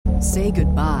Say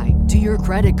goodbye to your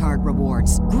credit card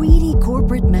rewards. Greedy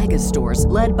corporate mega stores,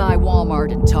 led by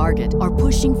Walmart and Target, are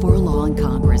pushing for a law in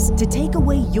Congress to take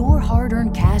away your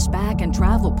hard-earned cash back and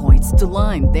travel points to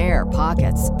line their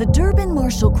pockets. The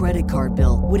Durbin-Marshall credit card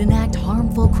bill would enact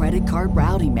harmful credit card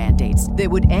routing mandates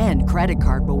that would end credit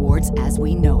card rewards as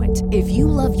we know it. If you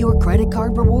love your credit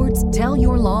card rewards, tell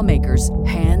your lawmakers,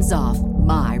 hands off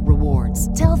my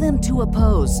rewards. Tell them to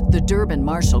oppose the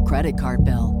Durbin-Marshall credit card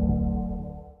bill.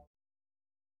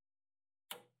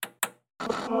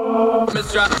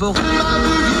 With your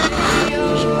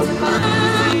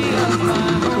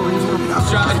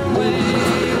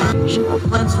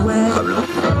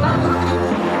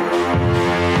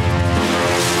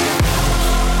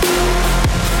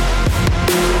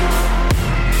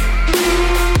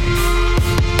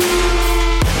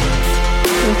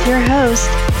host,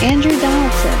 Andrew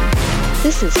Donaldson.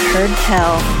 This is Heard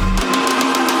Tell.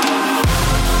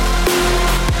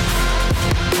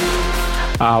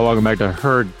 Welcome back to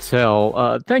Heard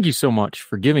Tell. Thank you so much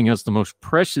for giving us the most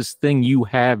precious thing you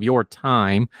have, your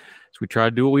time. So we try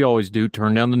to do what we always do,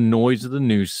 turn down the noise of the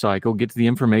news cycle, get to the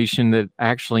information that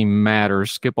actually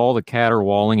matters, skip all the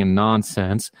caterwauling and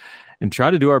nonsense, and try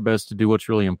to do our best to do what's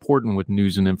really important with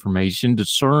news and information,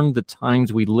 discern the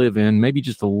times we live in, maybe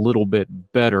just a little bit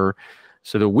better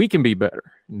so that we can be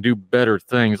better and do better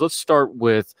things. Let's start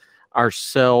with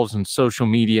ourselves and social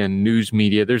media and news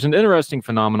media. There's an interesting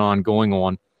phenomenon going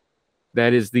on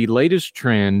that is the latest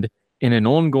trend in an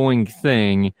ongoing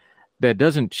thing that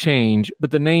doesn't change,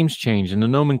 but the names change and the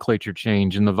nomenclature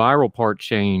change and the viral part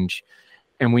change.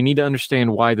 And we need to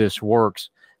understand why this works.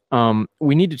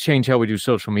 We need to change how we do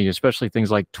social media, especially things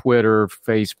like Twitter,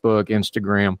 Facebook,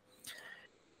 Instagram.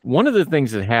 One of the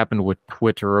things that happened with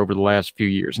Twitter over the last few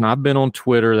years, and I've been on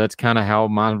Twitter, that's kind of how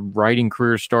my writing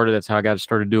career started. That's how I got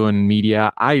started doing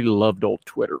media. I loved old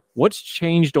Twitter. What's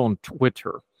changed on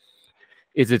Twitter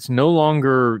is it's no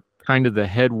longer kind of the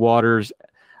headwaters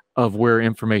of where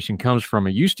information comes from.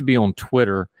 It used to be on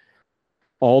Twitter.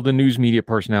 All the news media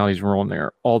personalities were on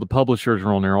there. All the publishers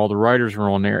were on there. All the writers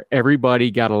were on there. Everybody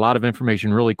got a lot of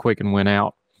information really quick and went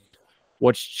out.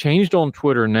 What's changed on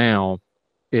Twitter now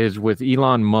is with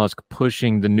Elon Musk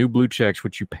pushing the new blue checks,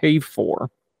 which you pay for.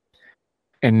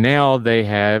 And now they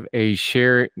have a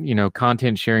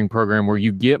content sharing program where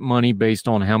you get money based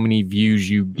on how many views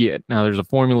you get. Now there's a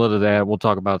formula to that. We'll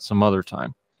talk about some other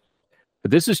time.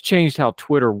 But this has changed how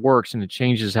Twitter works, and it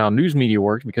changes how news media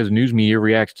works because news media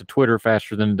reacts to Twitter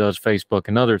faster than it does Facebook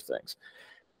and other things.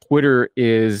 Twitter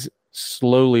is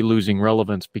slowly losing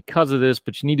relevance because of this,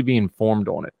 but you need to be informed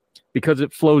on it, because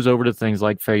it flows over to things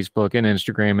like Facebook and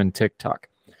Instagram and TikTok.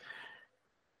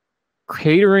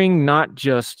 Catering not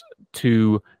just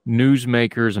to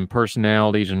newsmakers and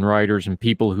personalities and writers and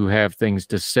people who have things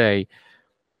to say,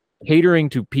 catering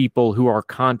to people who are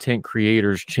content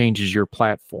creators changes your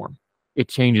platform. It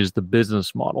changes the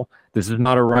business model. This is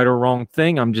not a right or wrong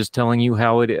thing. I'm just telling you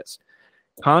how it is.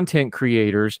 Content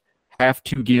creators have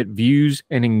to get views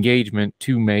and engagement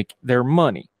to make their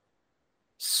money.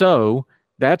 So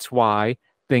that's why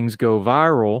things go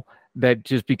viral that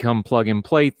just become plug and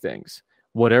play things.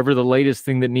 Whatever the latest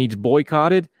thing that needs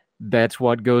boycotted, that's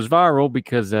what goes viral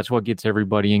because that's what gets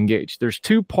everybody engaged. There's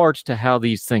two parts to how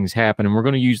these things happen, and we're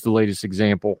going to use the latest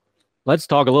example. Let's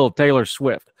talk a little Taylor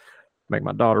Swift. Make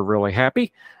my daughter really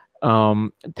happy.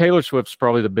 Taylor Swift's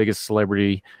probably the biggest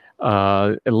celebrity,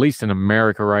 at least in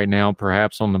America right now,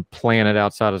 perhaps on the planet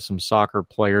outside of some soccer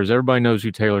players. Everybody knows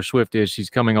who Taylor Swift is. She's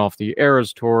coming off the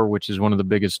Eras Tour, which is one of the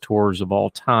biggest tours of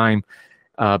all time.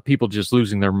 People just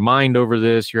losing their mind over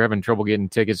this. You're having trouble getting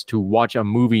tickets to watch a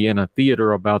movie in a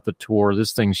theater about the tour.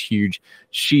 This thing's huge.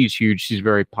 She's huge. She's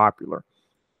very popular.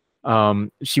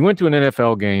 She went to an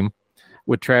NFL game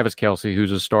with Travis Kelce,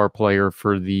 who's a star player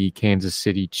for the Kansas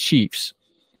City Chiefs.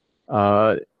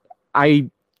 I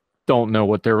don't know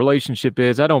what their relationship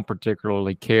is. I don't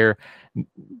particularly care.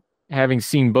 Having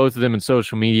seen both of them in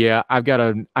social media, I've got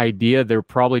an idea they're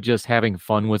probably just having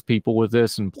fun with people with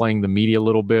this and playing the media a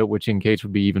little bit, which in case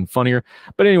would be even funnier.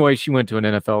 But anyway, she went to an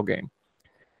NFL game.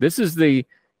 This is the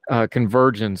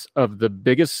convergence of the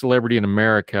biggest celebrity in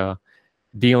America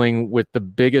dealing with the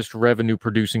biggest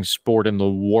revenue-producing sport in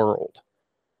the world.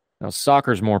 Now,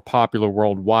 soccer is more popular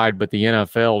worldwide, but the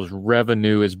NFL's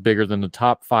revenue is bigger than the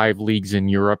top 5 leagues in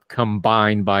Europe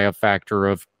combined by a factor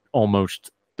of almost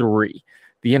 3.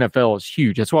 The NFL is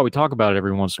huge. That's why we talk about it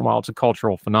every once in a while. It's a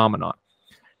cultural phenomenon.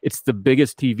 It's the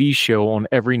biggest TV show on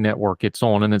every network it's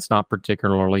on, and it's not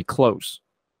particularly close.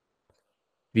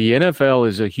 The NFL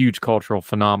is a huge cultural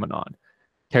phenomenon.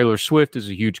 Taylor Swift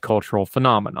is a huge cultural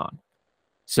phenomenon.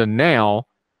 So now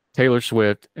Taylor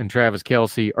Swift and Travis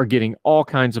Kelce are getting all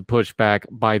kinds of pushback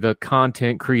by the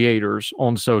content creators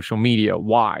on social media.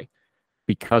 Why?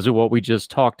 Because of what we just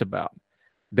talked about.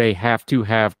 They have to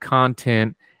have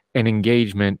content and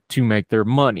engagement to make their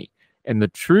money. And the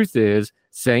truth is,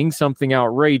 saying something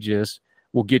outrageous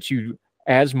will get you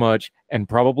as much and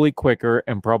probably quicker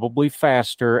and probably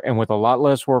faster and with a lot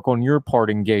less work on your part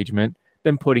engagement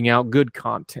than putting out good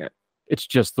content. It's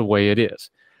just the way it is.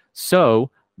 So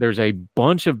there's a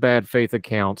bunch of bad faith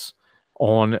accounts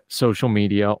on social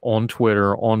media, on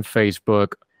Twitter, on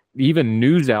Facebook. Even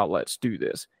news outlets do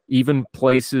this. Even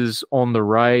places on the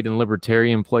right and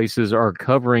libertarian places are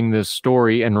covering this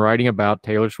story and writing about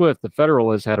Taylor Swift. The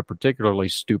Federalist had a particularly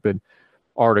stupid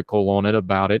article on it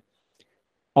about it.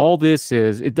 All this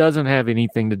is, it doesn't have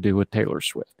anything to do with Taylor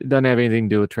Swift. It doesn't have anything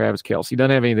to do with Travis Kelce. It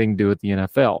doesn't have anything to do with the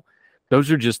NFL.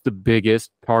 Those are just the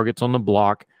biggest targets on the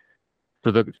block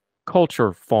for the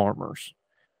culture farmers.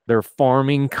 They're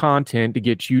farming content to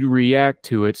get you to react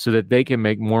to it so that they can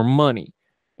make more money.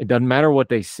 It doesn't matter what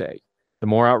they say. The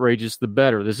more outrageous, the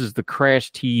better. This is the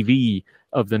crash TV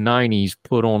of the 90s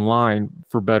put online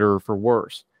for better or for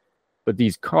worse. But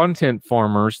these content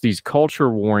farmers, these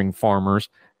culture warring farmers,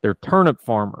 they're turnip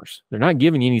farmers. They're not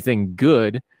giving you anything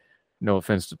good. No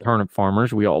offense to turnip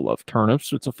farmers. We all love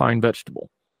turnips. It's a fine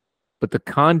vegetable. But the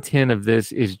content of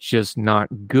this is just not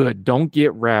good. Don't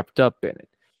get wrapped up in it.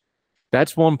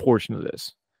 That's one portion of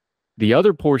this. The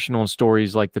other portion on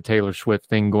stories like the Taylor Swift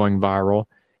thing going viral,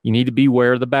 you need to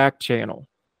beware of the back channel.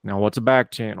 Now, what's a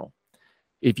back channel?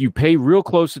 If you pay real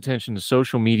close attention to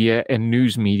social media and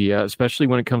news media, especially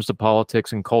when it comes to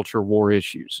politics and culture war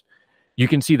issues, you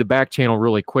can see the back channel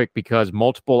really quick because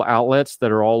multiple outlets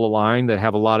that are all aligned, that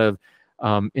have a lot of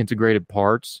integrated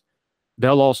parts,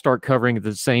 they'll all start covering it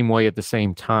the same way at the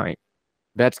same time.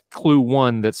 That's clue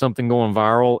one that something going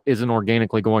viral isn't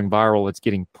organically going viral, it's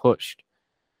getting pushed.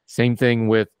 Same thing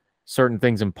with certain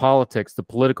things in politics, the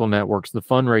political networks, the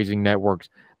fundraising networks,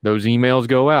 those emails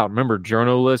go out. Remember,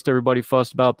 journal list, everybody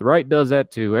fussed about. The right does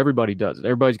that too. Everybody does it.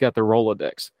 Everybody's got their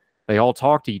Rolodex. They all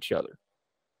talk to each other.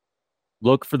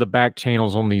 Look for the back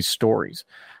channels on these stories.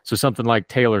 So something like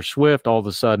Taylor Swift, all of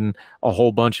a sudden, a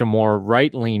whole bunch of more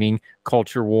right-leaning,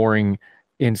 culture-warring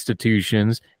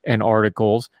institutions and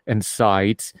articles and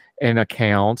sites and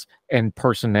accounts and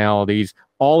personalities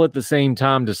all at the same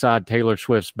time decide Taylor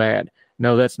Swift's bad.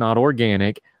 No, that's not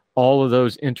organic. All of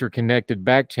those interconnected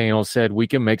back channels said we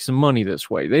can make some money this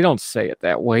way. They don't say it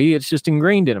that way. It's just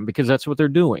ingrained in them because that's what they're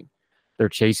doing. They're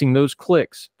chasing those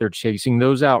clicks. They're chasing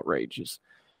those outrages.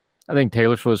 I think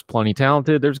Taylor Swift's plenty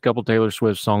talented. There's a couple Taylor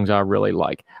Swift songs I really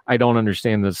like. I don't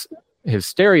understand this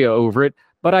hysteria over it,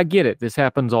 but I get it. This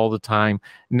happens all the time.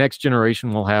 Next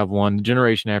generation will have one. The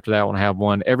generation after that will have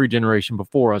one. Every generation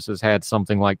before us has had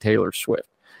something like Taylor Swift.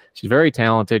 She's very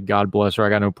talented. God bless her. I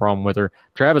got no problem with her.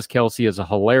 Travis Kelce is a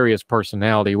hilarious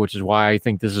personality, which is why I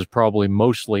think this is probably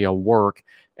mostly a work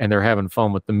and they're having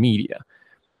fun with the media.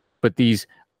 But these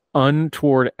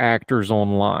untoward actors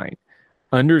online,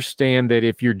 understand that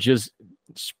if you're just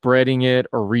spreading it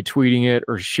or retweeting it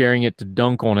or sharing it to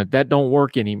dunk on it, that don't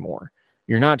work anymore.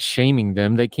 You're not shaming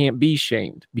them. They can't be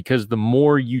shamed because the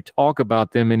more you talk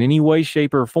about them in any way,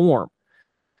 shape, or form,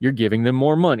 you're giving them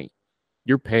more money.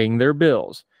 You're paying their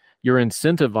bills. You're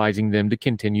incentivizing them to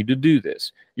continue to do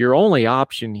this. Your only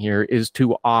option here is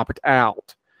to opt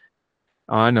out.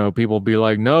 I know people will be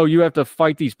like, no, you have to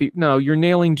fight these people. No, you're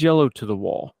nailing Jello to the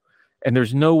wall. And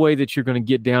there's no way that you're going to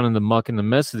get down in the muck and the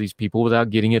mess of these people without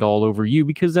getting it all over you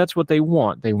because that's what they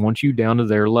want. They want you down to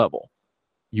their level.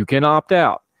 You can opt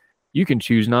out. You can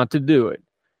choose not to do it.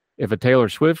 If a Taylor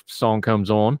Swift song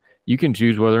comes on, you can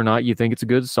choose whether or not you think it's a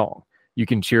good song. You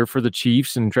can cheer for the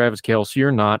Chiefs and Travis Kelce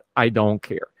or not. I don't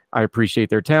care. I appreciate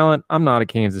their talent. I'm not a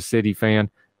Kansas City fan.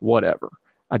 Whatever.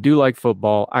 I do like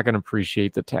football. I can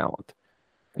appreciate the talent.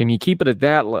 And you keep it at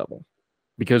that level.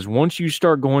 Because once you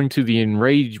start going to the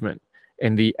enragement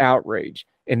and the outrage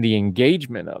and the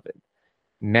engagement of it,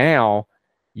 now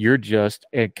you're just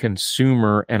a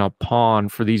consumer and a pawn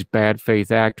for these bad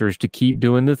faith actors to keep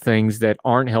doing the things that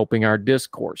aren't helping our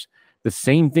discourse. The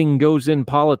same thing goes in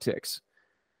politics.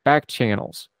 Back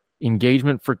channels,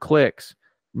 engagement for clicks.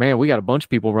 Man, we got a bunch of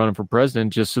people running for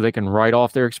president just so they can write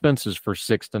off their expenses for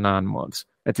 6 to 9 months.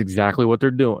 That's exactly what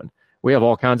they're doing. We have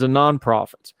all kinds of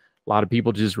nonprofits. A lot of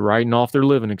people just writing off their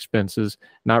living expenses,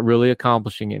 not really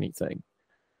accomplishing anything.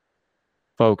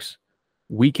 Folks,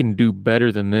 we can do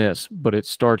better than this, but it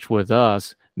starts with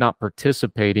us not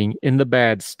participating in the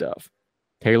bad stuff.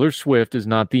 Taylor Swift is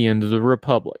not the end of the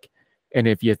republic. And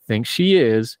if you think she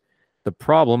is, the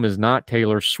problem is not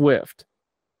Taylor Swift.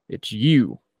 It's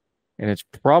you. And it's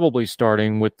probably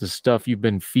starting with the stuff you've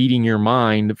been feeding your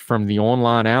mind from the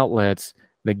online outlets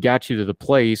that got you to the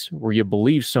place where you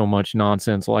believe so much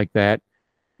nonsense like that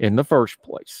in the first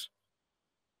place.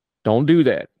 Don't do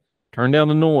that. Turn down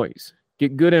the noise.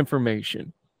 Get good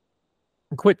information.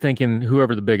 And quit thinking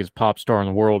whoever the biggest pop star in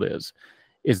the world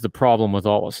is the problem with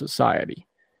all of society.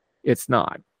 It's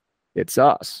not. It's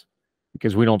us,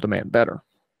 because we don't demand better.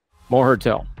 More Heard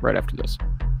Tell right after this.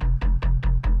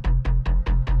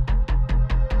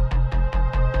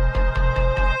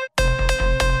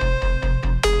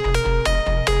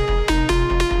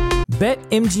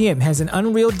 BetMGM has an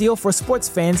unreal deal for sports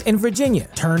fans in Virginia.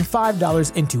 Turn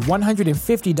 $5 into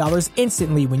 $150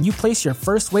 instantly when you place your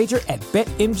first wager at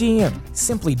BetMGM.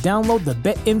 Simply download the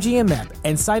BetMGM app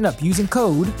and sign up using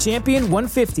code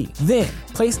Champion150. Then,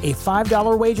 place a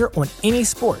 $5 wager on any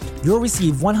sport. You'll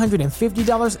receive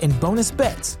 $150 in bonus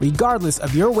bets, regardless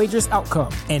of your wager's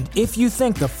outcome. And if you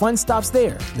think the fun stops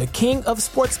there, the king of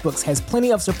sportsbooks has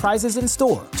plenty of surprises in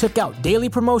store. Check out daily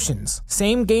promotions,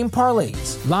 same-game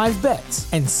parlays, live bets,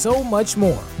 and so much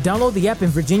more. Download the app in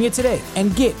Virginia today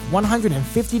and get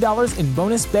 $150 in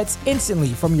bonus bets instantly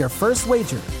from your first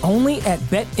wager. Only at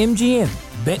BetMGM.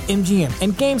 BetMGM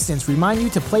and GameSense remind you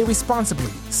to play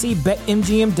responsibly. See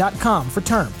BetMGM.com for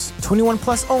terms. 21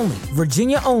 plus only.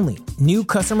 Virginia only. New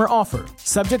customer offer.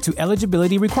 Subject to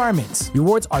eligibility requirements.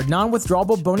 Rewards are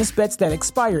non-withdrawable bonus bets that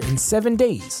expire in 7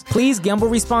 days. Please gamble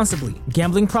responsibly.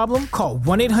 Gambling problem? Call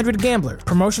 1-800-GAMBLER.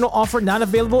 Promotional offer not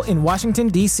available in Washington,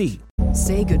 D.C.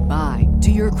 Say goodbye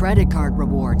to your credit card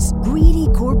rewards. Greedy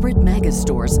corporate mega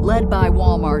stores, led by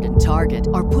Walmart and Target,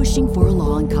 are pushing for a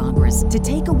law in Congress to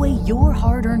take away your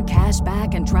hard-earned cash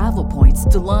back and travel points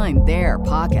to line their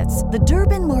pockets. The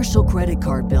Durbin-Marshall credit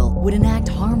card bill would enact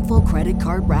harmful credit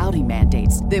card routing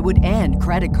mandates that would end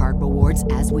credit card rewards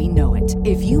as we know it.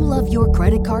 If you love your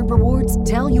credit card rewards,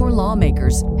 tell your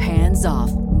lawmakers, hands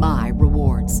off my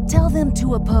rewards. Tell them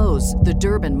to oppose the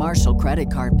Durbin-Marshall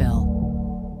credit card bill.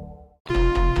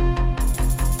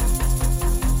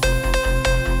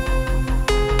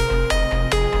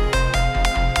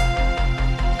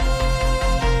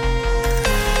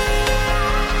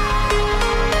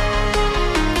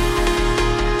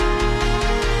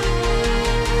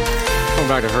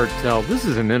 Back to Heard Tell. This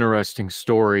is an interesting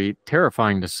story,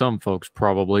 terrifying to some folks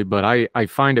probably, but I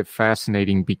find it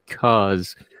fascinating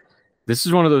because this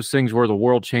is one of those things where the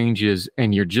world changes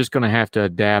and you're just going to have to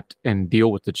adapt and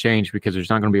deal with the change because there's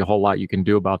not going to be a whole lot you can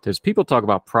do about this. People talk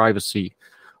about privacy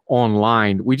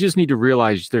online. We just need to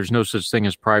realize there's no such thing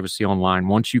as privacy online.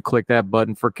 Once you click that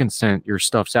button for consent, your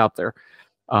stuff's out there.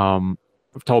 I've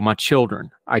told my children,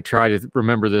 I try to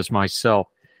remember this myself.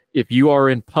 If you are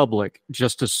in public,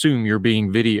 just assume you're being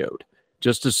videoed.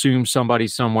 Just assume somebody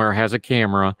somewhere has a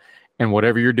camera and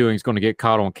whatever you're doing is going to get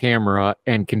caught on camera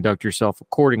and conduct yourself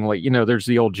accordingly. You know, there's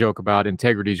the old joke about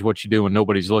integrity is what you do when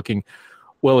nobody's looking.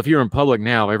 Well, if you're in public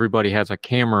now, everybody has a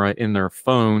camera in their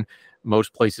phone.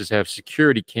 Most places have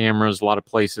security cameras. A lot of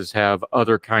places have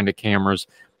other kind of cameras.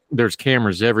 There's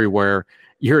cameras everywhere.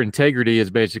 Your integrity is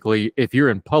basically, if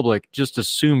you're in public, just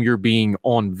assume you're being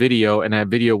on video, and that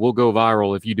video will go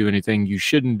viral if you do anything you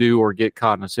shouldn't do or get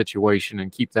caught in a situation,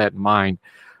 and keep that in mind.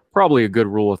 Probably a good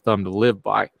rule of thumb to live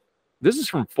by. This is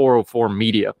from 404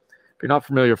 Media. If you're not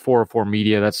familiar with 404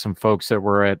 Media, that's some folks that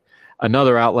were at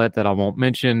another outlet that I won't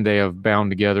mention. They have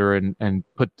bound together and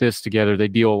put this together. They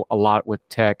deal a lot with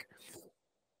tech.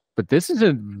 But this is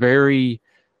a very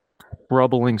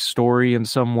troubling story in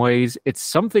some ways. It's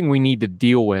something we need to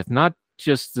deal with, not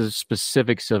just the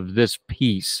specifics of this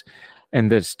piece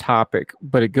and this topic,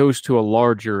 but it goes to a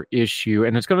larger issue.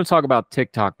 And it's going to talk about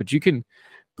TikTok, but you can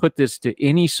put this to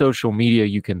any social media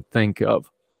you can think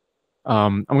of.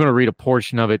 I'm going to read a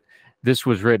portion of it. This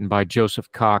was written by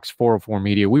Joseph Cox, 404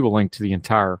 Media. We will link to the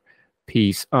entire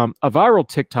piece. A viral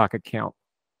TikTok account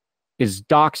is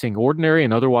doxing ordinary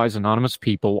and otherwise anonymous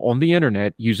people on the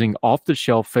internet using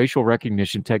off-the-shelf facial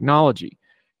recognition technology,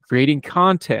 creating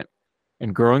content,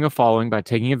 and growing a following by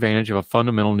taking advantage of a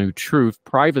fundamental new truth.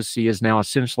 Privacy is now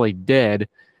essentially dead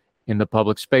in the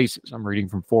public spaces. I'm reading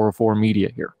from 404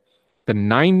 Media here. The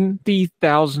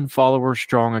 90,000 follower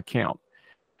strong account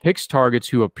picks targets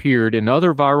who appeared in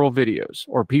other viral videos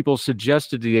or people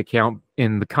suggested to the account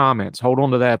in the comments. Hold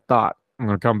on to that thought. I'm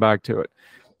going to come back to it.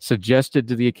 Suggested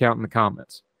to the account in the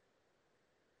comments.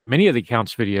 Many of the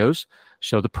account's videos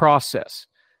show the process.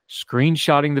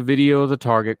 Screenshotting the video of the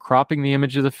target, cropping the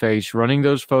image of the face, running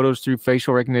those photos through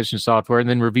facial recognition software, and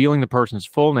then revealing the person's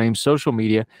full name, social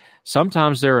media,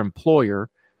 sometimes their employer,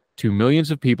 to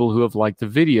millions of people who have liked the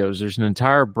videos. There's an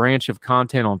entire branch of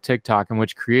content on TikTok in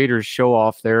which creators show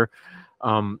off their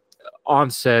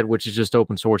onset, which is just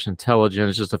open source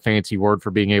intelligence, it's just a fancy word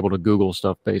for being able to Google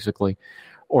stuff, basically,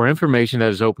 or information that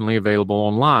is openly available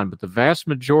online. But the vast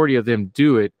majority of them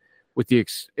do it with the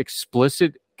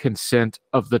explicit consent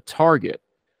of the target.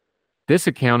 This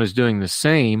account is doing the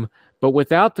same, but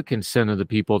without the consent of the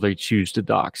people they choose to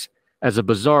dox. As a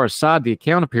bizarre aside, the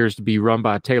account appears to be run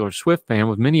by a Taylor Swift fan,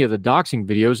 with many of the doxing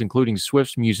videos, including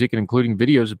Swift's music and including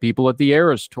videos of people at the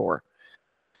Eras tour.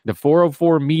 The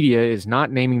 404 Media is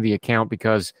not naming the account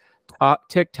because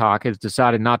TikTok has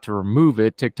decided not to remove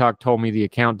it. TikTok told me the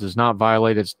account does not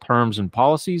violate its terms and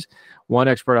policies. One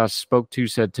expert I spoke to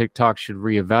said TikTok should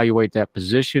reevaluate that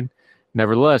position.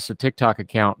 Nevertheless, the TikTok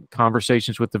account,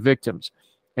 conversations with the victims,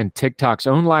 and TikTok's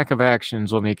own lack of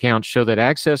actions on the account show that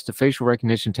access to facial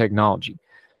recognition technology,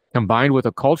 combined with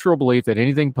a cultural belief that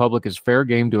anything public is fair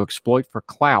game to exploit for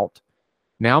clout,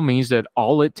 now means that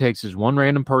all it takes is one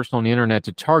random person on the internet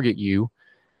to target you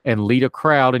and lead a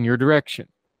crowd in your direction.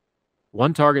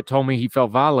 One target told me he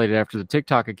felt violated after the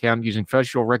TikTok account using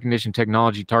facial recognition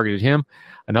technology targeted him.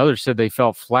 Another said they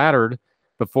felt flattered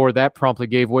before that promptly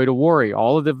gave way to worry.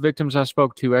 All of the victims I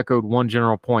spoke to echoed one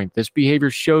general point. This behavior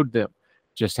showed them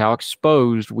just how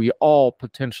exposed we all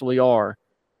potentially are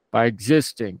by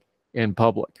existing in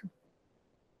public.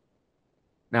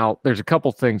 Now, there's a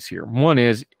couple things here. One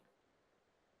is,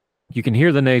 you can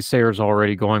hear the naysayers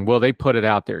already going, well, they put it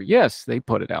out there. Yes, they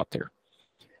put it out there.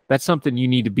 That's something you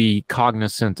need to be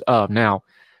cognizant of. Now,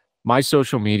 my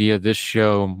social media, this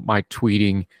show, my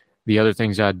tweeting, the other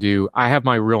things I do, I have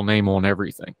my real name on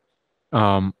everything.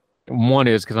 One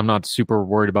is because I'm not super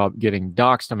worried about getting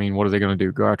doxxed. I mean, what are they going to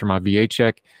do? Go after my VA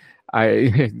check?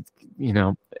 And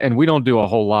we don't do a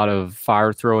whole lot of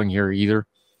fire throwing here either.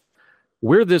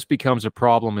 Where this becomes a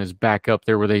problem is back up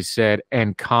there where they said,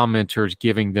 and commenters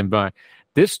giving them by.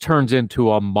 This turns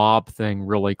into a mob thing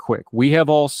really quick. We have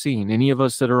all seen, any of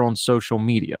us that are on social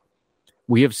media,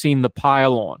 we have seen the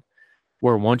pile on,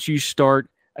 where once you start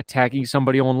attacking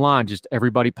somebody online, just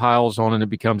everybody piles on and it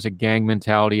becomes a gang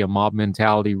mentality, a mob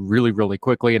mentality really, really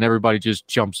quickly, and everybody just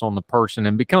jumps on the person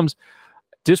and becomes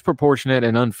disproportionate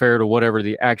and unfair to whatever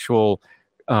the actual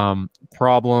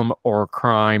problem or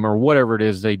crime or whatever it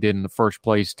is they did in the first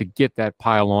place to get that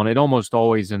pile on. It almost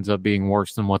always ends up being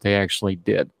worse than what they actually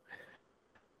did.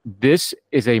 This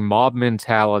is a mob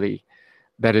mentality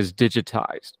that is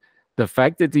digitized. The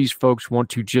fact that these folks want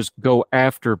to just go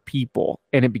after people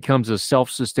and it becomes a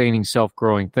self-sustaining,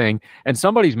 self-growing thing, and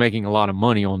somebody's making a lot of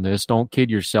money on this, don't kid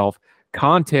yourself.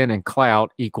 Content and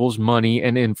clout equals money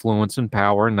and influence and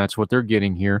power, and that's what they're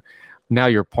getting here. Now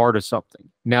you're part of something.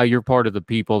 Now you're part of the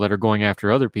people that are going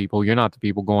after other people. You're not the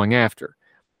people going after.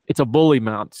 It's a bully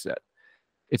mindset.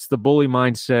 It's the bully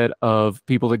mindset of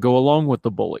people that go along with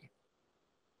the bully.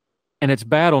 And it's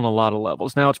bad on a lot of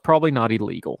levels. Now, it's probably not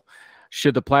illegal.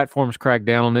 Should the platforms crack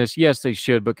down on this? Yes, they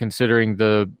should. But considering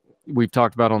we've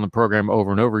talked about on the program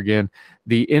over and over again,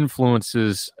 the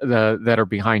influences that are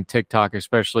behind TikTok,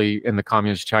 especially in the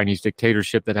communist Chinese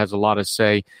dictatorship that has a lot of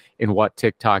say in what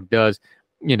TikTok does,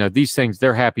 these things,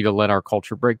 they're happy to let our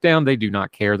culture break down. They do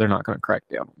not care. They're not going to crack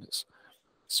down on this.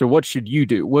 So what should you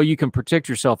do? Well, you can protect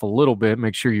yourself a little bit.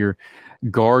 Make sure you're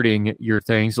guarding your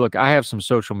things. Look, I have some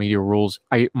social media rules.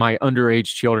 My underage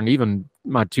children, even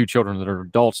my two children that are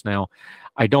adults now,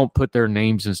 I don't put their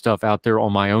names and stuff out there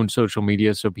on my own social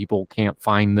media so people can't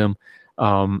find them,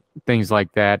 things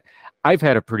like that. I've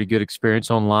had a pretty good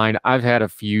experience online. I've had a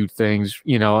few things,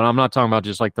 and I'm not talking about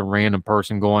just like the random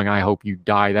person going, I hope you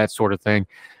die, that sort of thing.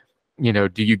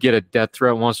 Do you get a death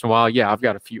threat once in a while? Yeah, I've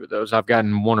got a few of those. I've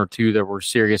gotten one or two that were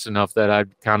serious enough that I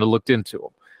kind of looked into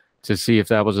them to see if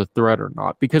that was a threat or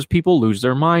not, because people lose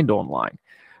their mind online.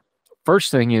 First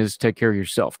thing is take care of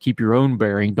yourself. Keep your own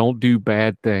bearing. Don't do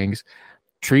bad things.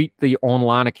 Treat the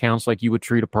online accounts like you would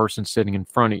treat a person sitting in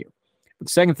front of you. But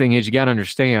the second thing is you got to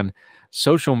understand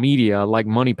social media, like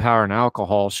money, power, and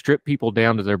alcohol, strip people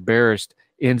down to their barest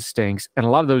instincts, and a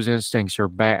lot of those instincts are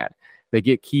bad. They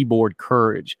get keyboard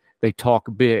courage. They talk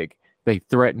big. They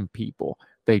threaten people.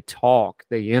 They talk.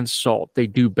 They insult. They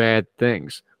do bad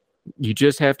things. You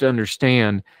just have to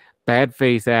understand bad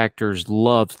faith actors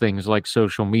love things like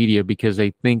social media because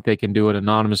they think they can do it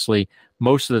anonymously.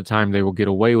 Most of the time they will get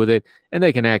away with it, and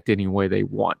they can act any way they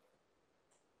want.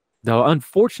 The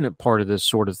unfortunate part of this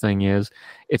sort of thing is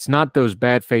it's not those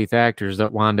bad faith actors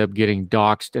that wind up getting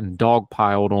doxxed and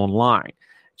dogpiled online.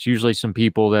 It's usually some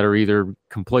people that are either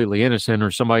completely innocent or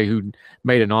somebody who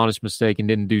made an honest mistake and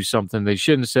didn't do something they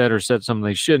shouldn't have said or said something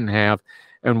they shouldn't have.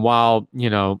 And while,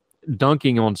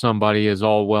 dunking on somebody is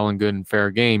all well and good and fair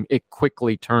game, it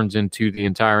quickly turns into the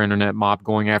entire internet mob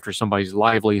going after somebody's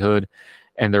livelihood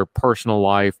and their personal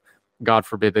life God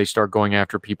forbid they start going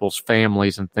after people's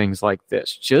families and things like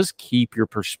this. Just keep your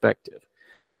perspective.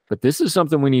 But this is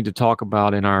something we need to talk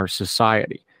about in our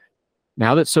society.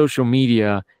 Now that social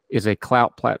media is a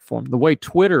clout platform, the way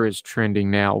Twitter is trending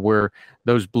now, where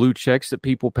those blue checks that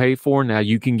people pay for, now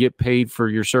you can get paid for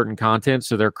your certain content.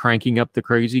 So they're cranking up the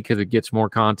crazy because it gets more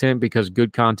content, because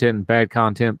good content and bad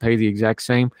content pay the exact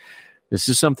same. This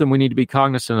is something we need to be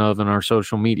cognizant of in our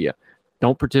social media.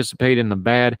 Don't participate in the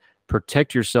bad.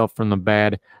 Protect yourself from the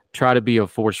bad. Try to be a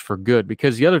force for good.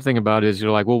 Because the other thing about it is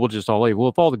you're like, well, we'll just all leave. Well,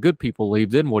 if all the good people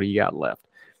leave, then what do you got left?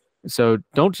 So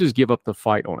don't just give up the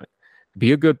fight on it.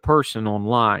 Be a good person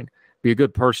online. Be a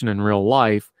good person in real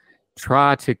life.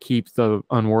 Try to keep the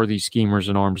unworthy schemers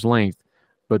at arm's length.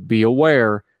 But be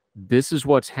aware, this is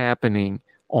what's happening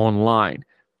online.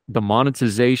 The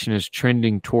monetization is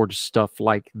trending towards stuff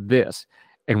like this.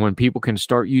 And when people can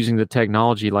start using the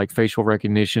technology like facial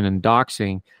recognition and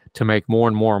doxing to make more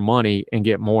and more money and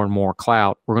get more and more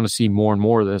clout, we're going to see more and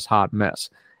more of this hot mess.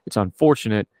 It's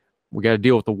unfortunate. We got to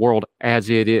deal with the world as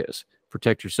it is.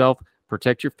 Protect yourself,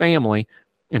 protect your family,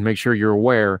 and make sure you're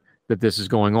aware that this is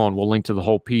going on. We'll link to the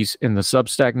whole piece in the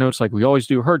Substack notes like we always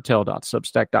do,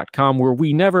 herdtell.substack.com, where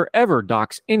we never, ever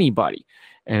dox anybody,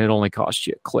 and it only costs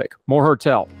you a click. More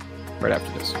Herdtell right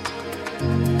after this.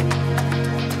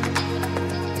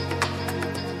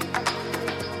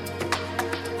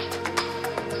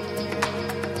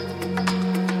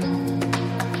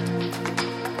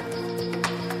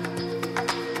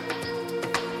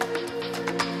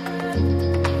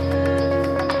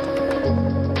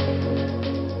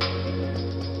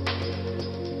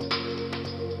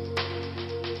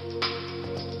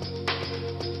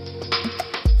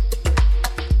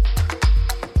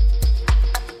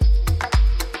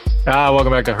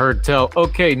 Welcome back to Herd Tell.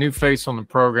 Okay, new face on the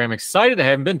program. Excited to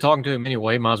have him. Been talking to him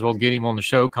anyway. Might as well get him on the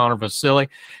show. Connor Vasili.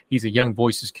 He's a Young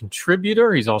Voices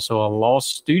contributor. He's also a law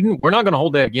student. We're not going to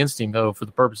hold that against him, though, for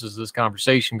the purposes of this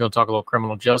conversation. Going to talk a little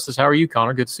criminal justice. How are you,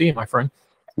 Connor? Good to see you, my friend.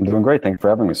 I'm doing great. Thanks for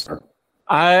having me, sir.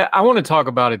 I want to talk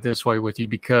about it this way with you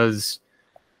because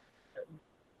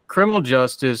criminal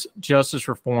justice, justice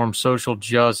reform, social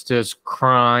justice,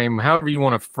 crime, however you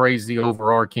want to phrase the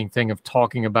overarching thing of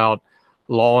talking about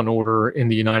law and order in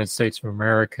the United States of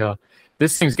America,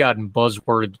 this thing's gotten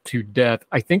buzzworded to death.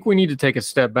 I think we need to take a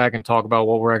step back and talk about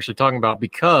what we're actually talking about,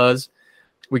 because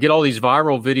we get all these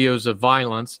viral videos of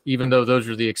violence, even though those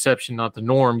are the exception, not the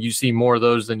norm. You see more of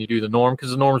those than you do the norm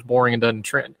because the norm is boring and doesn't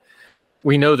trend.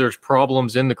 We know there's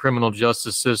problems in the criminal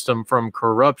justice system, from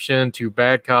corruption to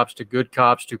bad cops to good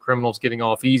cops to criminals getting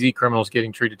off easy, criminals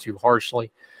getting treated too harshly.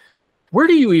 Where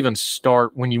do you even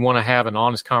start when you want to have an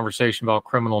honest conversation about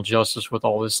criminal justice with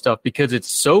all this stuff? Because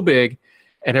it's so big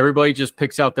and everybody just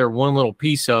picks out their one little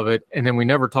piece of it, and then we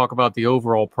never talk about the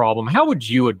overall problem. How would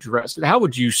you address it? How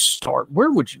would you start?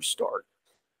 Where would you start?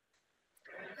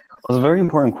 Well, it's a very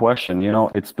important question. You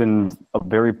know, it's been a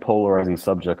very polarizing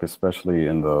subject, especially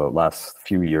in the last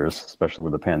few years, especially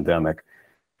with the pandemic.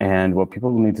 And what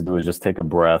people need to do is just take a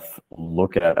breath,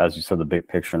 look at, as you said, the big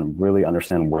picture, and really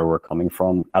understand where we're coming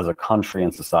from as a country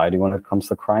and society when it comes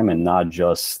to crime, and not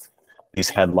just these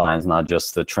headlines, not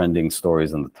just the trending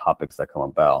stories and the topics that come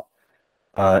about.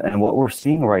 And what we're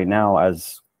seeing right now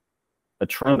as a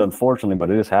trend, unfortunately, but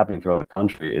it is happening throughout the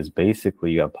country, is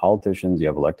basically you have politicians, you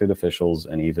have elected officials,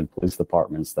 and even police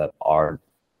departments that are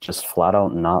just flat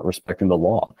out not respecting the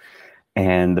law.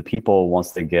 And the people,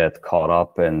 once they get caught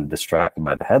up and distracted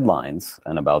by the headlines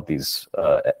and about these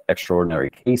extraordinary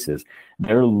cases,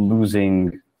 they're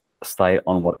losing sight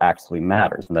on what actually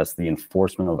matters, and that's the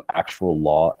enforcement of actual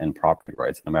law and property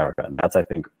rights in America. And that's, I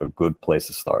think, a good place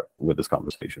to start with this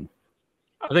conversation.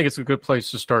 I think it's a good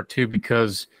place to start, too,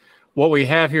 because what we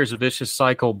have here is a vicious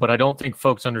cycle, but I don't think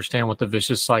folks understand what the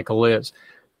vicious cycle is.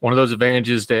 One of those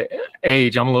advantages to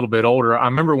age, I'm a little bit older. I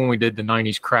remember when we did the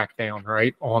 90s crackdown,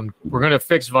 right? We're going to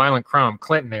fix violent crime,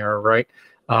 Clinton era, right?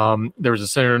 There was a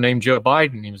senator named Joe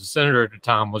Biden. He was a senator at the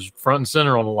time, was front and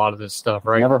center on a lot of this stuff,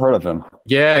 right? Never heard of him.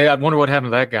 Yeah, I wonder what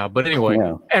happened to that guy. But anyway,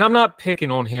 Yeah. And I'm not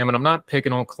picking on him, and I'm not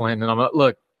picking on Clinton. And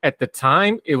look, at the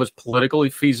time, it was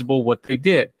politically feasible what they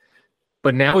did.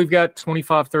 But now we've got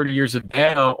 25, 30 years of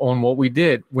data on what we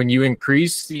did. When you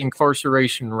increase the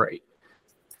incarceration rate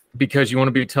because you want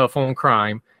to be tough on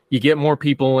crime, you get more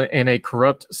people in a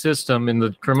corrupt system, in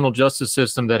the criminal justice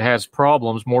system that has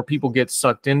problems. More people get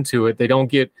sucked into it. They don't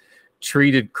get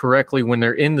treated correctly when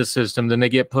they're in the system. Then they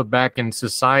get put back in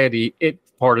society.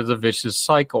 It's part of the vicious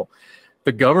cycle.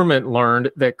 The government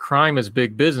learned that crime is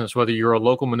big business, whether you're a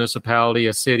local municipality,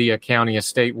 a city, a county, a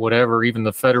state, whatever, even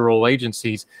the federal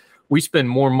agencies. We spend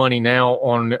more money now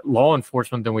on law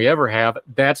enforcement than we ever have.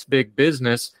 That's big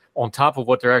business. on top of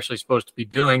what they're actually supposed to be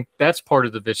doing, that's part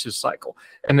of the vicious cycle.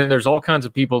 And then there's all kinds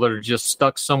of people that are just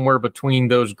stuck somewhere between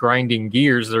those grinding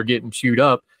gears that are getting chewed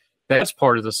up. That's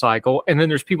part of the cycle. And then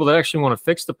there's people that actually want to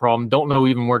fix the problem, don't know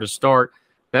even where to start.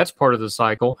 That's part of the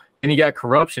cycle. And you got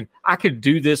corruption. I could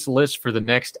do this list for the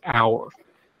next hour.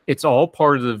 It's all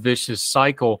part of the vicious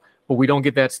cycle, but we don't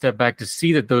get that step back to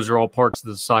see that those are all parts of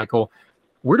the cycle.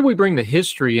 Where do we bring the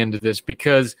history into this?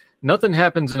 Because nothing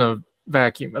happens in a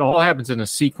vacuum. It all happens in a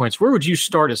sequence. Where would you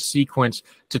start a sequence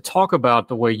to talk about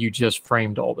the way you just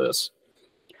framed all this?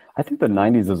 I think the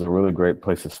 90s is a really great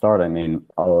place to start. I mean,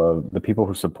 the people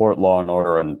who support law and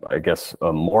order, and I guess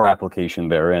more application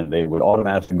therein, they would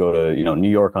automatically go to, New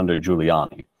York under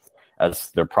Giuliani as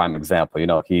their prime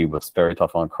example. He was very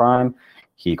tough on crime.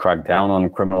 He cracked down on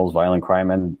criminals, violent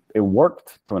crime, and it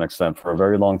worked to an extent for a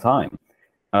very long time.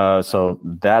 So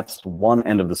that's one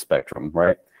end of the spectrum,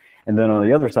 right? And then on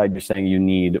the other side, you're saying you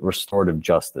need restorative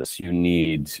justice. You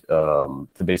need to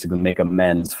basically make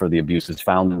amends for the abuses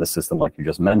found in the system, like you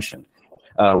just mentioned,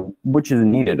 which is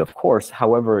needed, of course.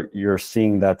 However, you're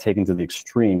seeing that taken to the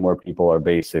extreme where people are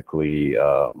basically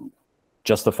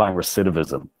justifying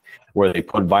recidivism, where they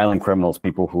put violent criminals,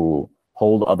 people who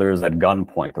hold others at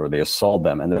gunpoint, or they assault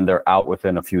them, and then they're out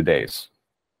within a few days.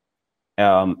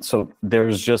 So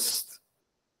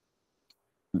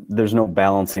there's no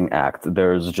balancing act.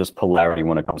 There's just polarity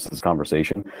when it comes to this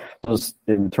conversation. So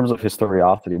in terms of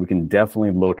historicity, we can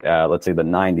definitely look at, let's say, the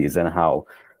 90s and how,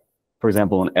 for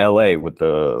example, in LA with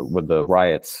the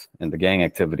riots and the gang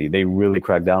activity, they really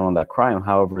cracked down on that crime.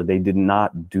 However, they did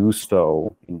not do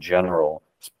so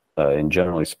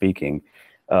generally speaking,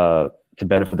 to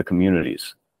benefit the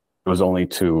communities. It was only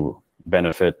to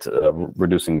benefit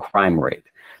reducing crime rate.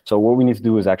 So what we need to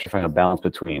do is actually find a balance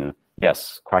between,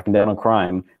 yes, cracking down on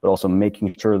crime, but also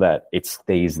making sure that it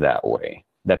stays that way,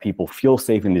 that people feel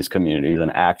safe in these communities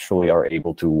and actually are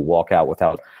able to walk out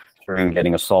without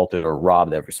getting assaulted or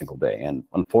robbed every single day. And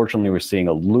unfortunately, we're seeing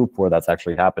a loop where that's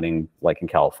actually happening, like in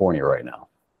California right now.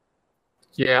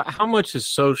 Yeah, how much is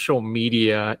social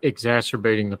media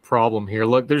exacerbating the problem here?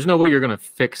 Look, there's no way you're going to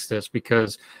fix this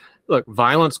because, look,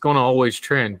 violence going to always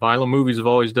trend. Violent movies have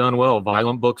always done well.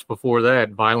 Violent books before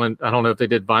that. I don't know if they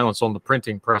did violence on the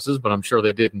printing presses, but I'm sure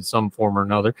they did in some form or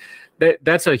another.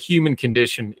 That's a human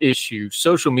condition issue.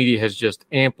 Social media has just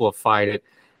amplified it.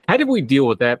 How did we deal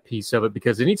with that piece of it?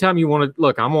 Because anytime you want to,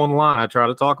 look, I'm online, I try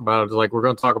to talk about it. It's like, we're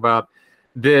going to talk about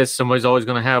this. Somebody's always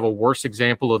going to have a worse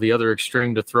example of the other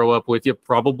extreme to throw up with you,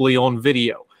 probably on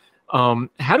video.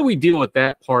 How do we deal with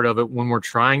that part of it when we're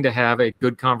trying to have a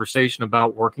good conversation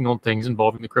about working on things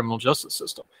involving the criminal justice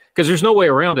system? Because there's no way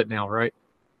around it now, right?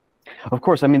 Of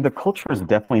course. I mean, the culture is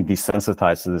definitely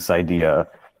desensitized to this idea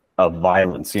of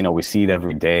violence. We see it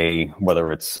every day,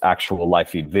 whether it's actual live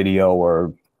feed video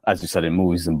or, as you said, in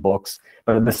movies and books.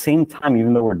 But at the same time,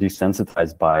 even though we're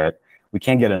desensitized by it, we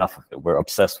can't get enough of it. We're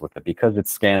obsessed with it because it's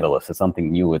scandalous. It's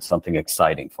something new. It's something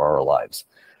exciting for our lives.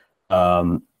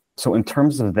 So in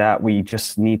terms of that, we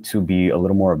just need to be a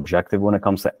little more objective when it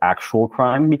comes to actual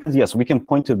crime, because yes, we can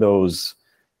point to those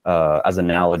as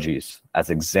analogies, as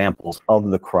examples of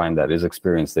the crime that is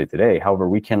experienced day to day. However,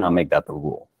 we cannot make that the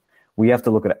rule. We have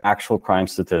to look at actual crime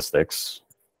statistics,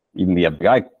 even the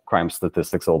FBI crime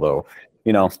statistics, although,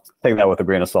 take that with a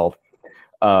grain of salt.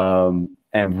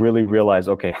 And really realize,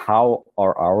 okay, how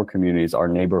are our communities, our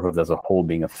neighborhoods as a whole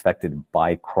being affected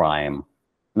by crime,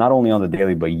 not only on the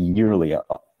daily, but yearly,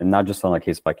 and not just on a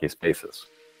case-by-case basis.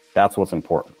 That's what's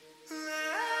important.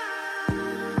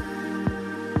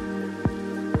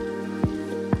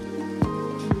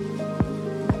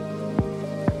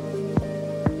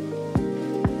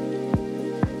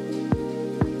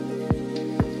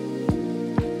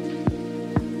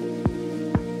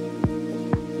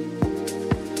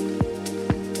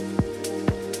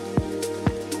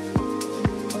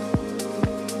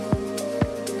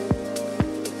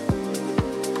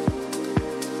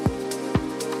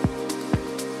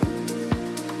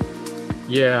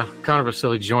 Yeah, Connor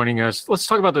Vasily joining us. Let's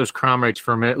talk about those crime rates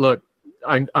for a minute. Look,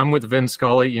 I'm with Vin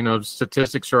Scully.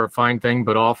 Statistics are a fine thing,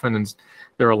 but often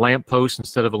they're a lamppost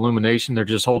instead of illumination. They're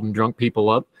just holding drunk people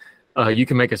up. You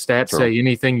can make a stat say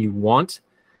anything you want.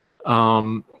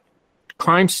 Crime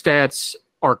stats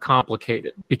are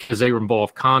complicated because they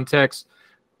involve context.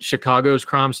 Chicago's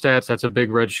crime stats, that's a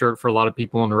big red shirt for a lot of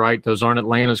people on the right. Those aren't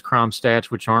Atlanta's crime stats,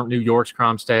 which aren't New York's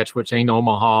crime stats, which ain't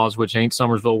Omaha's, which ain't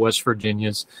Somersville, West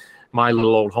Virginia's, my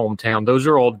little old hometown. Those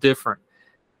are all different.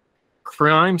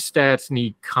 Crime stats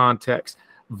need context.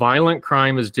 Violent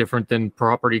crime is different than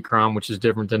property crime, which is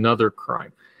different than other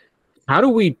crime. How do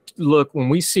we look when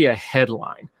we see a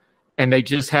headline and they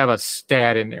just have a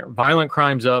stat in there. Violent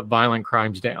crimes up, violent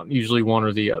crimes down, usually one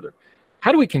or the other.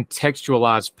 How do we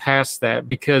contextualize past that?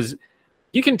 Because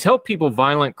you can tell people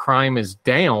violent crime is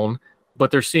down, but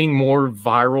they're seeing more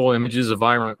viral images of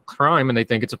violent crime and they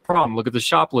think it's a problem. Look at the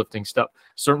shoplifting stuff.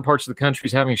 Certain parts of the country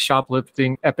is having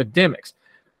shoplifting epidemics.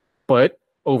 But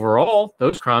overall,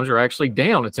 those crimes are actually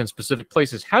down. It's in specific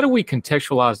places. How do we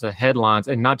contextualize the headlines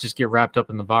and not just get wrapped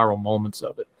up in the viral moments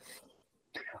of it?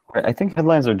 I think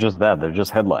headlines are just that. They're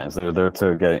just headlines. They're there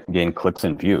to gain clicks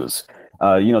and views.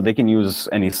 They can use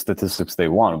any statistics they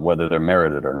want, whether they're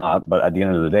merited or not. But at the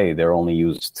end of the day, they're only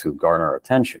used to garner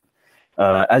attention.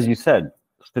 As you said,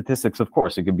 statistics, of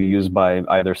course, it could be used by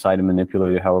either side and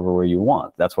manipulated however way you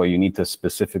want. That's why you need to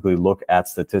specifically look at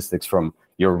statistics from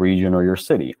your region or your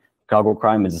city. Chicago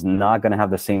crime is not going to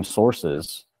have the same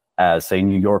sources as, say,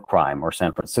 New York crime or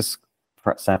San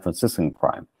Franciscan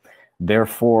crime.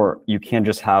 Therefore, you can't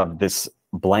just have this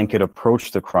blanket approach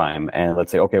to crime and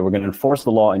let's say, okay, we're going to enforce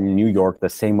the law in New York the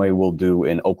same way we'll do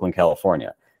in Oakland,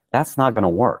 California. That's not going to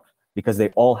work because they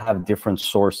all have different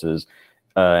sources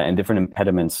and different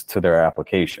impediments to their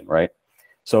application, right?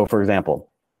 So, for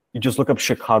example, you just look up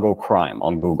Chicago crime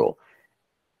on Google.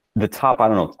 The top,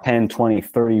 10, 20,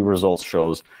 30 results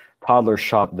shows toddler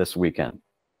shot this weekend,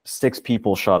 6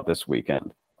 people shot this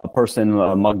weekend, a person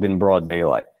mugged in broad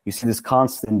daylight. You see this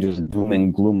constant just doom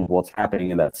and gloom of what's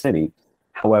happening in that city.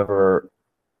 However,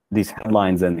 these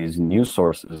headlines and these news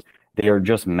sources, they are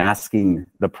just masking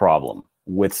the problem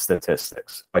with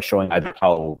statistics by showing either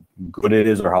how good it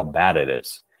is or how bad it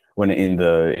is. When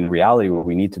in reality, what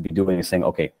we need to be doing is saying,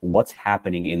 okay, what's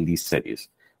happening in these cities?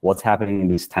 What's happening in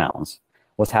these towns?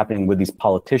 What's happening with these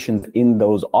politicians in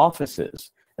those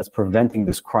offices that's preventing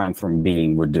this crime from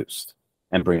being reduced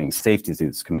and bringing safety to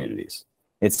these communities?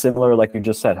 It's similar, like you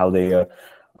just said, how they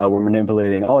were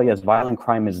manipulating, oh, yes, violent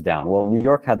crime is down. Well, New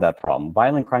York had that problem.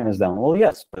 Violent crime is down. Well,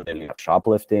 yes, but then you have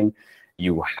shoplifting,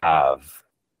 you have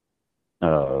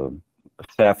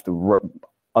theft,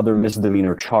 other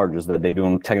misdemeanor charges that they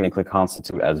don't technically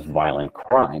constitute as violent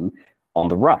crime on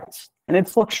the rise. And it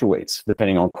fluctuates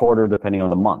depending on quarter, depending on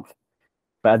the month.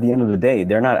 But at the end of the day,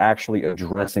 they're not actually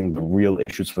addressing the real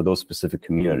issues for those specific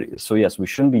communities. So yes, we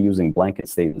shouldn't be using blanket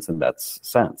statements in that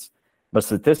sense. But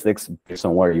statistics, based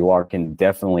on where you are, can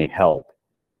definitely help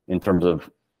in terms of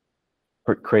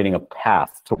creating a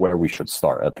path to where we should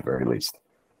start at the very least.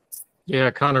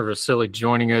 Yeah, Connor Vasily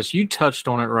joining us. You touched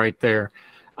on it right there.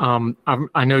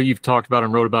 I know you've talked about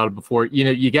and wrote about it before. You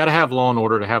know, you got to have law and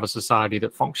order to have a society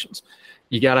that functions.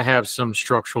 You got to have some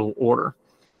structural order.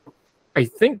 I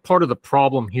think part of the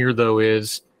problem here, though,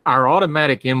 is our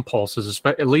automatic impulses,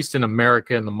 at least in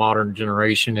America in the modern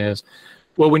generation, is,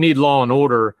 well, we need law and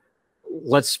order.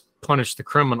 Let's punish the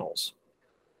criminals.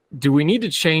 Do we need to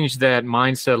change that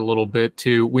mindset a little bit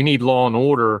to, we need law and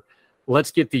order,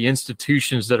 let's get the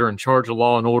institutions that are in charge of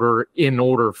law and order in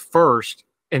order first,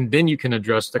 and then you can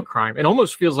address the crime? It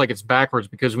almost feels like it's backwards,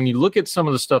 because when you look at some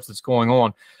of the stuff that's going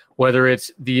on, whether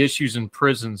it's the issues in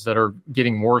prisons that are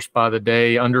getting worse by the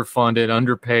day, underfunded,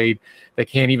 underpaid, they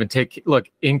can't even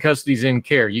in custody's in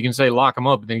care. You can say lock them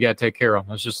up, but then you got to take care of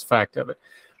them. That's just the fact of it.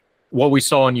 What we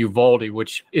saw in Uvalde,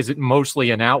 which isn't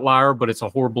mostly an outlier, but it's a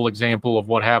horrible example of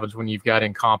what happens when you've got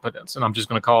incompetence. And I'm just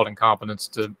going to call it incompetence,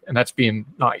 and that's being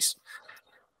nice.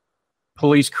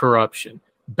 Police corruption,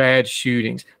 bad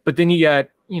shootings. But then you got,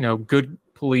 good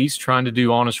police trying to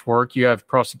do honest work. You have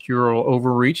prosecutorial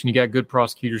overreach, and you got good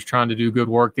prosecutors trying to do good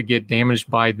work that get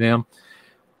damaged by them.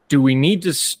 Do we need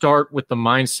to start with the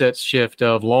mindset shift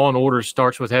of law and order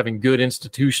starts with having good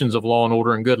institutions of law and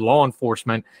order and good law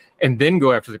enforcement, and then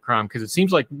go after the crime? Because it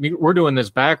seems like we're doing this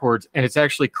backwards, and it's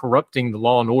actually corrupting the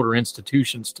law and order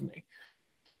institutions to me.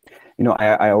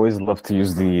 I always love to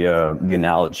use the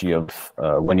analogy of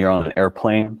when you're on an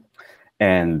airplane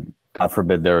and, God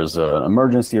forbid, there's an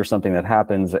emergency or something that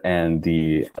happens and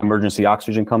the emergency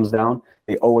oxygen comes down.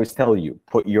 They always tell you,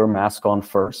 put your mask on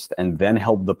first and then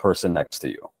help the person next to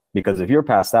you. Because if you're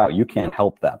passed out, you can't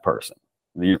help that person.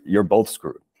 You're both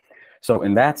screwed. So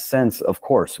in that sense, of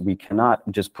course, we cannot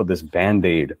just put this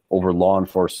Band-Aid over law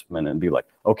enforcement and be like,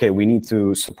 okay, we need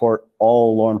to support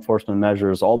all law enforcement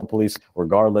measures, all the police,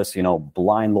 regardless,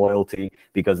 blind loyalty,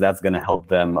 because that's going to help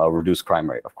them reduce crime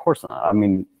rate. Of course not. I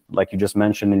mean, like you just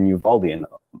mentioned in Uvalde and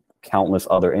countless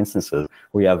other instances,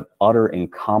 we have utter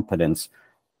incompetence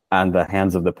on the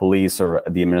hands of the police or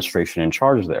the administration in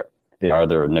charge there. They are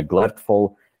either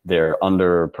neglectful, they're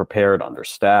underprepared,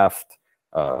 understaffed,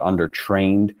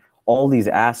 undertrained. All these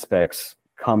aspects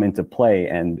come into play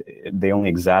and they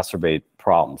only exacerbate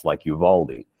problems like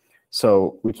Uvalde.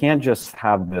 So we can't just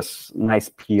have this nice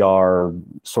PR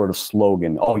sort of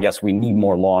slogan, oh, yes, we need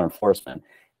more law enforcement,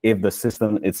 if the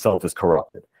system itself is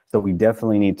corrupted. So we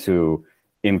definitely need to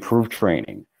improve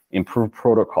training, improve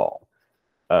protocol.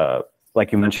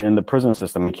 Like you mentioned in the prison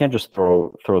system, you can't just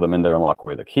throw them in there and lock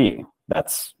away the key.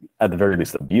 That's at the very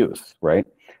least abuse, right?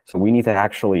 So we need to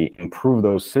actually improve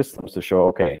those systems to show,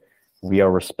 okay, we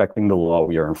are respecting the law,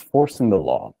 we are enforcing the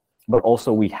law, but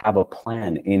also we have a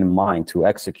plan in mind to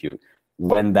execute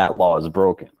when that law is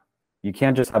broken. You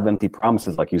can't just have empty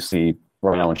promises like you see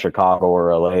right now in Chicago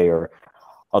or LA or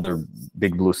other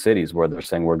big blue cities where they're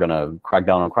saying we're going to crack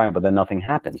down on crime, but then nothing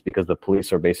happens because the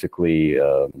police are basically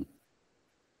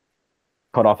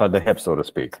cut off at the hip, so to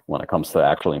speak, when it comes to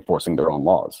actually enforcing their own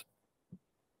laws.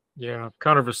 Yeah,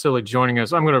 Connor Vasily joining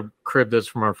us. I'm going to crib this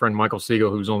from our friend Michael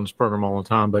Siegel, who's on this program all the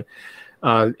time, but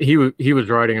he was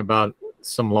writing about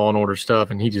some law and order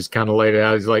stuff, and he just kind of laid it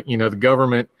out. He's like, the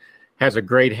government has a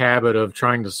great habit of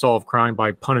trying to solve crime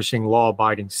by punishing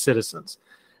law-abiding citizens.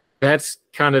 That's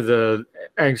kind of the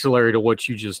ancillary to what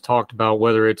you just talked about,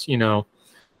 whether it's,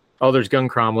 there's gun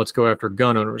crime, let's go after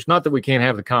gun owners. Not that we can't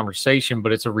have the conversation,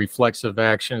 but it's a reflexive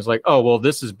action. It's like, oh, well,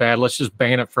 this is bad, let's just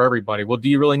ban it for everybody. Well, do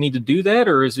you really need to do that,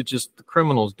 or is it just the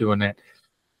criminals doing that?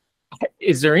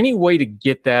 Is there any way to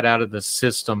get that out of the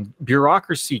system?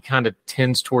 Bureaucracy kind of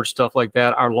tends towards stuff like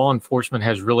that. Our law enforcement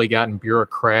has really gotten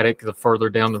bureaucratic the further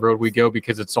down the road we go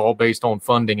because it's all based on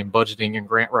funding and budgeting and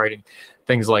grant writing,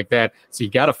 things like that. So you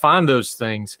got to find those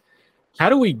things. How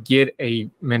do we get a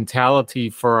mentality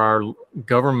for our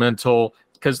governmental?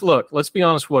 Because look, let's be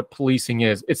honest, what policing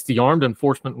is. It's the armed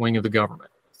enforcement wing of the government.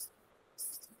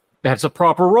 That's a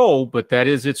proper role, but that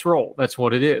is its role. That's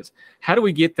what it is. How do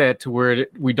we get that to where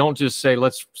we don't just say,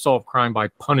 let's solve crime by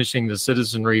punishing the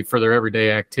citizenry for their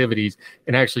everyday activities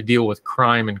and actually deal with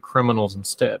crime and criminals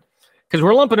instead? Because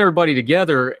we're lumping everybody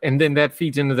together, and then that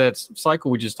feeds into that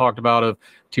cycle we just talked about of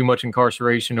too much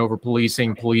incarceration, over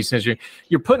policing, police injury.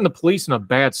 You're putting the police in a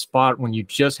bad spot when you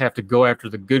just have to go after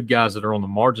the good guys that are on the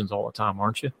margins all the time,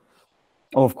 aren't you?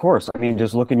 Oh, of course. I mean,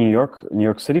 just look at New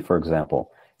York City, for example.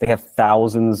 They have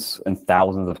thousands and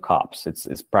thousands of cops.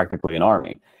 It's practically an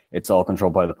army. It's all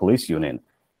controlled by the police union.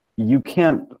 You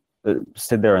can't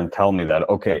sit there and tell me that,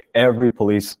 okay, every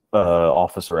police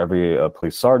officer, every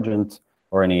police sergeant,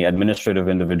 or any administrative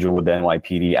individual with the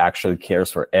NYPD actually cares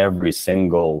for every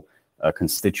single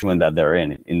constituent that they're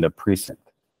in the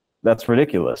precinct. That's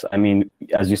ridiculous. I mean,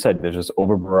 as you said, there's just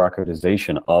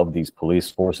over-bureaucratization of these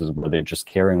police forces where they're just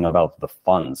caring about the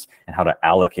funds and how to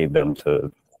allocate them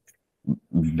to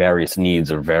various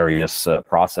needs or various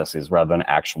processes rather than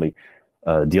actually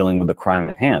dealing with the crime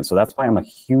at hand. So that's why I'm a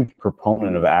huge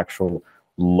proponent of actual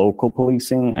local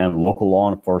policing and local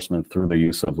law enforcement through the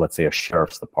use of, let's say, a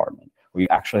sheriff's department. We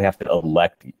actually have to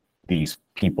elect these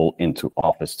people into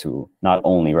office to not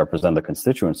only represent the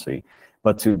constituency,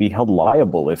 but to be held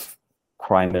liable if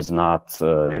crime is not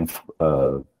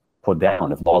put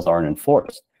down, if laws aren't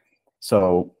enforced.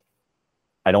 So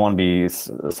I don't want to be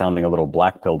sounding a little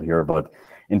black-pilled here, but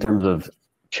in terms of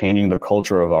changing the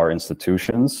culture of our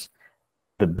institutions,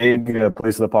 the big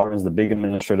police departments, the big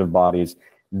administrative bodies,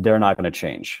 they're not going to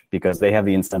change because they have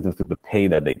the incentive through the pay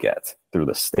that they get through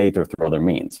the state or through other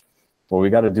means. What we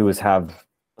got to do is have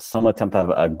some attempt to have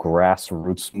a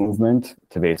grassroots movement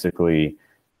to basically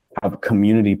have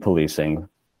community policing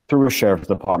through a sheriff's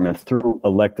department, through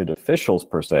elected officials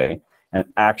per se, and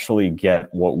actually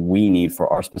get what we need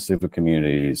for our specific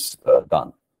communities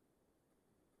done.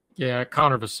 Yeah,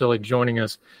 Connor Vasily joining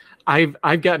us.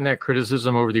 I've gotten that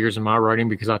criticism over the years in my writing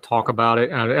because I talk about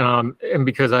it and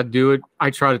because I do it,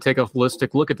 I try to take a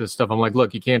holistic look at this stuff. I'm like,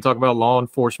 look, you can't talk about law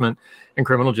enforcement and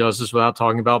criminal justice without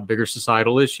talking about bigger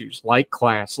societal issues like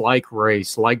class, like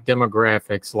race, like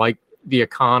demographics, like the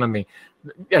economy.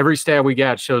 Every stat we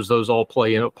got shows those all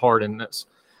play a part in this.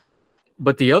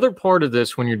 But the other part of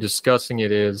this when you're discussing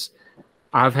it is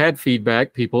I've had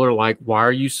feedback. People are like, why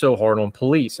are you so hard on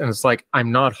police? And it's like,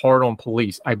 I'm not hard on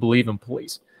police. I believe in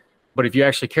police. But if you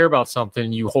actually care about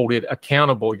something, you hold it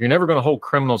accountable. You're never going to hold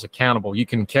criminals accountable. You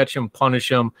can catch them, punish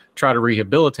them, try to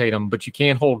rehabilitate them, but you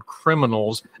can't hold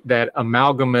criminals, that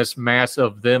amalgamous mass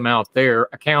of them out there,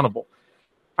 accountable.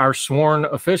 Our sworn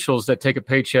officials that take a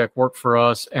paycheck, work for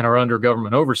us, and are under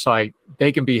government oversight,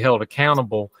 they can be held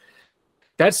accountable.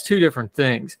 That's two different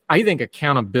things. I think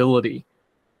accountability,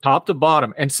 top to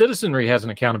bottom, and citizenry has an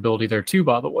accountability there too,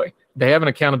 by the way. They have an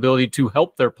accountability to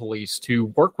help their police, to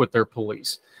work with their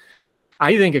police.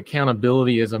 I think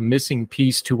accountability is a missing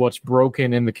piece to what's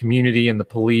broken in the community and the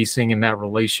policing and that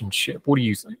relationship. What do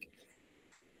you think?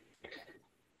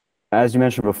 As you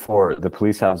mentioned before, the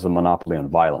police have a monopoly on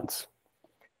violence.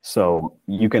 So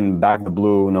you can back the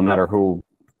blue no matter who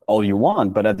all you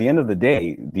want, but at the end of the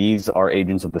day, these are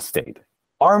agents of the state,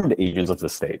 armed agents of the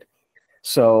state.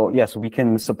 So yes, we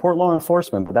can support law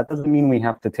enforcement, but that doesn't mean we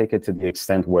have to take it to the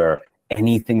extent where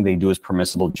anything they do is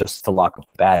permissible just to lock up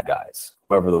bad guys,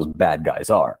 whoever those bad guys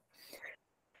are.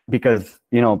 Because,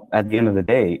 at the end of the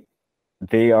day,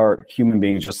 they are human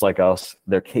beings just like us.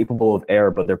 They're capable of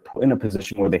error, but they're put in a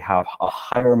position where they have a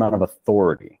higher amount of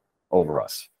authority over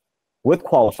us with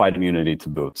qualified immunity to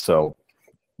boot. So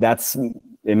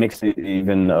it makes it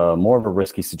even more of a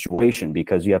risky situation,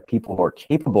 because you have people who are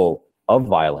capable of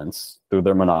violence through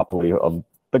their monopoly of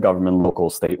the government, local,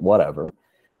 state, whatever.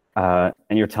 And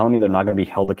you're telling me they're not going to be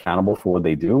held accountable for what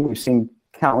they do? We've seen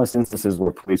countless instances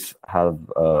where police have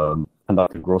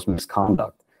conducted gross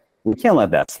misconduct. We can't let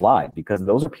that slide, because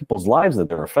those are people's lives that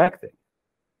they're affecting.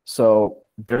 So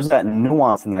there's that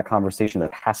nuance in that conversation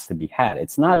that has to be had.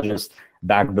 It's not just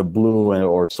back the blue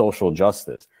or social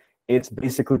justice. It's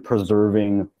basically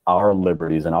preserving our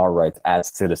liberties and our rights as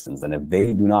citizens. And if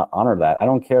they do not honor that, I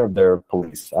don't care if they're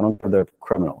police, I don't care if they're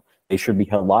criminal, they should be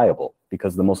held liable,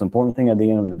 because the most important thing at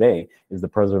the end of the day is the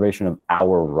preservation of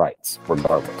our rights,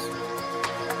 regardless.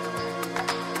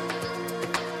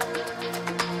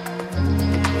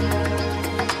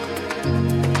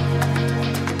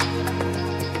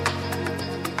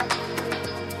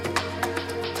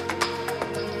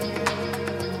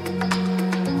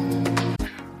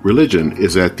 Religion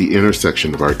is at the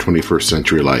intersection of our 21st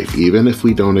century life, even if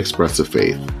we don't express a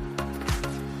faith.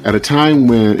 At a time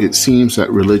when it seems that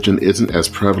religion isn't as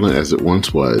prevalent as it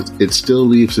once was, it still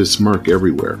leaves its mark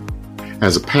everywhere.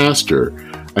 As a pastor,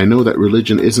 I know that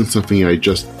religion isn't something I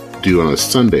just do on a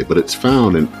Sunday, but it's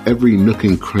found in every nook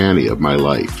and cranny of my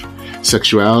life.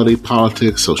 Sexuality,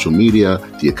 politics, social media,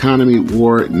 the economy,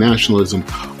 war, nationalism,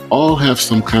 all have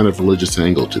some kind of religious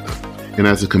angle to them. And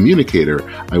as a communicator,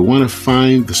 I want to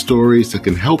find the stories that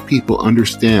can help people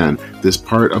understand this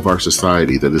part of our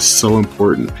society that is so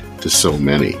important to so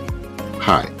many.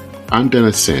 Hi, I'm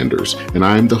Dennis Sanders, and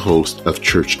I'm the host of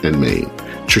Church and Main.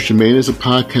 Church and Main is a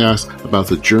podcast about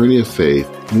the journey of faith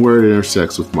and where it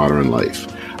intersects with modern life.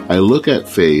 I look at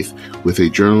faith with a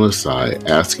journalist's eye,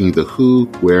 asking the who,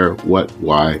 where, what,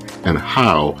 why, and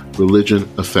how religion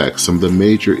affects some of the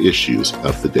major issues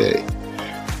of the day.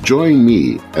 Join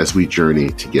me as we journey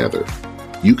together.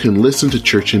 You can listen to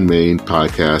Church and Main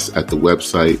podcasts at the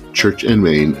website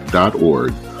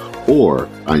churchandmain.org or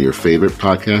on your favorite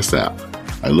podcast app.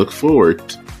 I look forward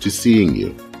to seeing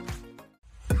you.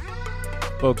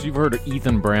 Folks, you've heard of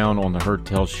Ethan Brown on the Heard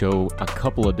Tell Show a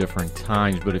couple of different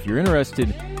times, but if you're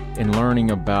interested in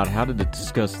learning about how to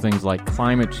discuss things like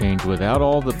climate change without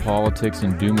all the politics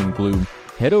and doom and gloom,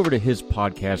 head over to his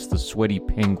podcast, The Sweaty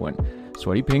Penguin.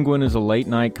 Sweaty Penguin is a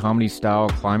late-night comedy-style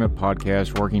climate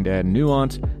podcast working to add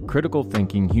nuance, critical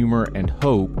thinking, humor, and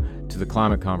hope to the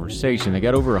climate conversation. They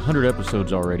got over 100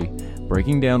 episodes already,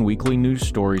 breaking down weekly news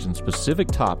stories and specific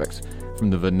topics,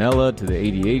 from the vanilla to the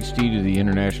ADHD to the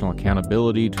international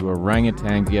accountability to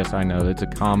orangutans. Yes, I know, it's a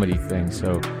comedy thing,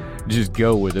 so just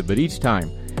go with it. But each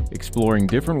time, exploring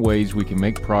different ways we can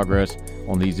make progress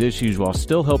on these issues while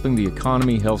still helping the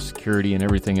economy, health, security, and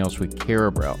everything else we care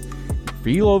about.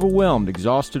 Feel overwhelmed,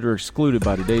 exhausted, or excluded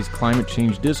by today's climate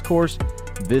change discourse?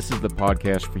 This is the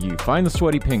podcast for you. Find The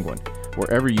Sweaty Penguin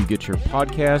wherever you get your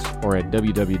podcasts or at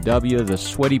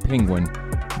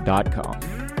www.thesweatypenguin.com.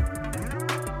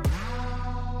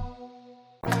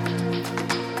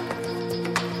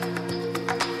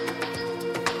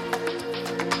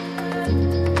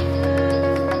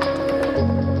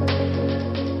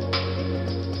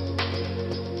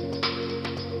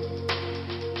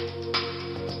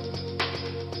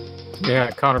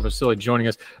 Yeah, Connor Vasily joining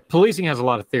us. Policing has a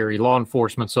lot of theory, law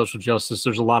enforcement, social justice.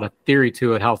 There's a lot of theory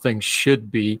to it, how things should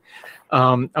be.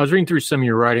 I was reading through some of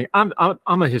your writing.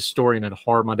 I'm a historian at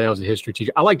heart. My dad was a history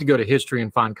teacher. I like to go to history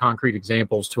and find concrete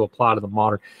examples to apply to the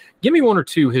modern. Give me one or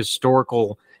two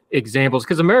historical examples,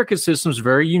 because America's system is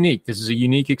very unique. This is a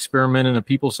unique experiment in a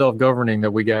people self-governing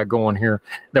that we got going here,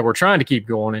 that we're trying to keep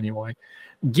going anyway.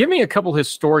 Give me a couple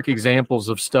historic examples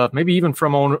of stuff, maybe even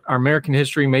from our American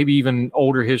history, maybe even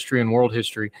older history and world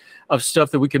history, of stuff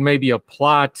that we could maybe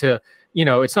apply to,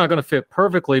 it's not going to fit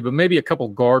perfectly, but maybe a couple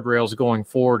guardrails going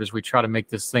forward as we try to make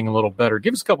this thing a little better.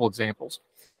 Give us a couple examples.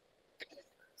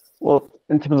 Well,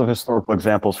 in terms of historical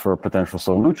examples for potential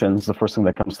solutions, the first thing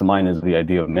that comes to mind is the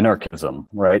idea of minarchism,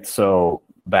 right? So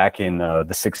back in the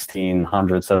 1600s,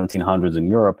 1700s in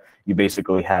Europe, you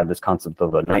basically had this concept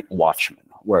of a night watchman,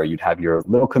 where you'd have your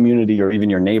little community or even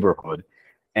your neighborhood,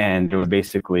 and they would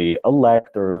basically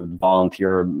elect or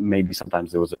volunteer, maybe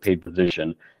sometimes there was a paid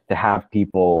position, to have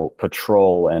people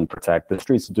patrol and protect the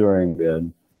streets during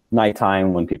the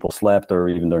nighttime when people slept or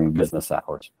even during business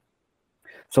hours.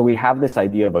 So we have this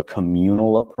idea of a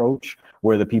communal approach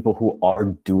where the people who are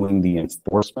doing the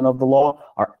enforcement of the law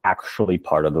are actually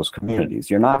part of those communities.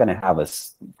 You're not going to have,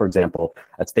 for example,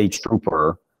 a state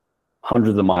trooper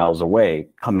hundreds of miles away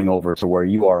coming over to where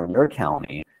you are in your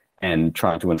county and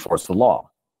trying to enforce the law.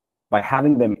 By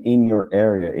having them in your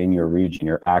area, in your region,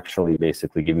 you're actually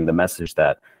basically giving the message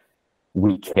that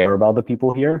we care about the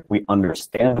people here, we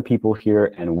understand the people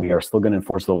here, and we are still going to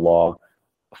enforce the law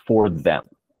for them.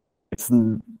 It's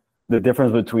the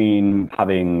difference between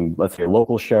having, let's say, a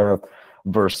local sheriff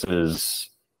versus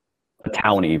a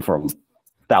townie from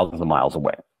thousands of miles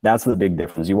away. That's the big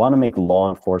difference. You want to make law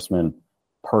enforcement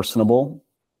personable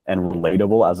and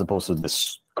relatable as opposed to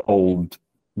this cold,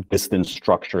 distant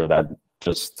structure that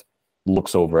just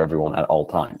looks over everyone at all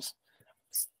times.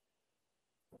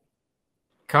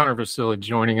 Connor Vasily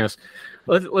joining us.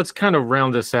 Let's kind of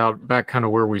round this out back kind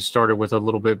of where we started with a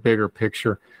little bit bigger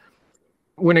picture.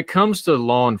 When it comes to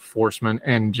law enforcement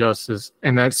and justice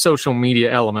and that social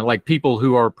media element, like people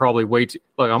who are probably way too,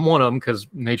 like I'm one of them because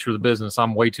nature of the business,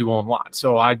 I'm way too online.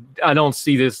 So I don't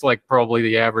see this like probably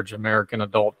the average American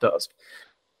adult does.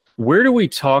 Where do we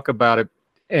talk about it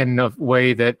in a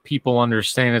way that people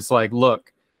understand? It's like,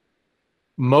 look,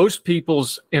 most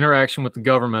people's interaction with the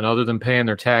government other than paying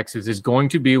their taxes is going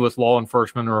to be with law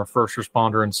enforcement or a first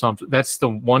responder and something. That's the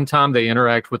one time they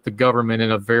interact with the government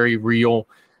in a very real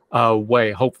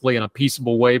way, hopefully in a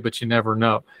peaceable way, but you never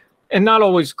know. And not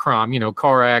always crime,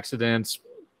 car accidents,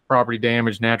 property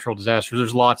damage, natural disasters.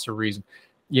 There's lots of reasons.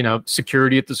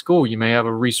 Security at the school, you may have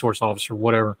a resource officer,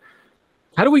 whatever.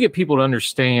 How do we get people to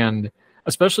understand,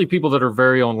 especially people that are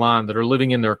very online, that are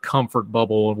living in their comfort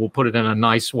bubble, and we'll put it in a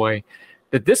nice way,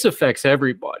 that this affects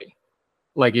everybody?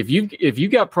 Like if you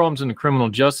got problems in the criminal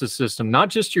justice system, not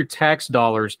just your tax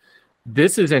dollars,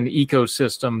 this is an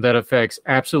ecosystem that affects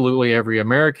absolutely every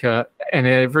America, and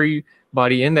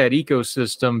everybody in that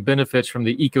ecosystem benefits from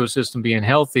the ecosystem being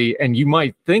healthy. And you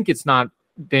might think it's not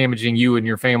damaging you and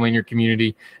your family and your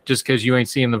community just because you ain't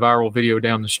seeing the viral video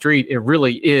down the street. It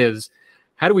really is.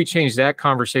 How do we change that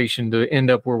conversation to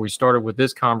end up where we started with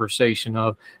this conversation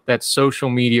of that social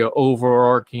media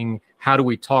overarching? How do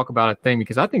we talk about a thing?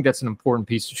 Because I think that's an important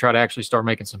piece to try to actually start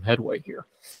making some headway here.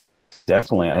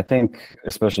 Definitely. I think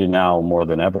especially now more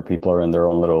than ever, people are in their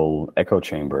own little echo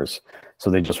chambers. So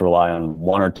they just rely on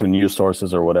one or two news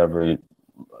sources or whatever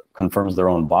confirms their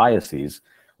own biases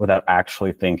without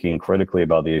actually thinking critically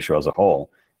about the issue as a whole.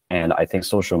 And I think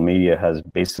social media has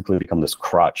basically become this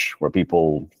crutch where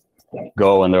people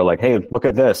go and they're like, hey, look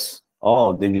at this.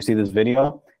 Oh, did you see this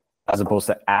video? As opposed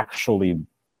to actually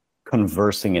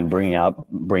conversing and bringing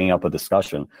up a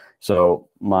discussion. So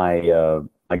my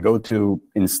go-to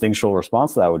instinctual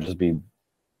response to that would just be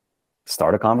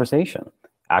start a conversation.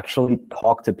 Actually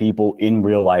talk to people in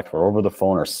real life or over the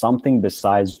phone or something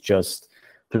besides just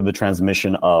through the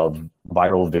transmission of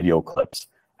viral video clips.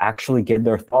 Actually get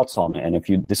their thoughts on it. And if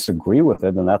you disagree with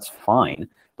it, then that's fine.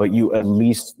 But you at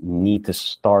least need to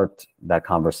start that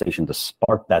conversation, to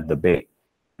spark that debate,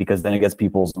 because then it gets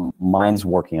people's minds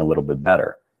working a little bit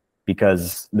better.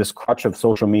 Because this crutch of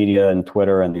social media and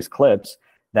Twitter and these clips,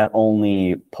 that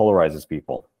only polarizes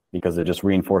people because it just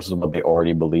reinforces what they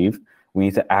already believe. We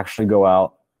need to actually go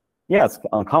out. Yeah, it's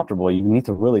uncomfortable. You need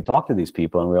to really talk to these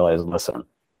people and realize, listen,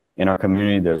 in our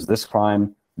community, there's this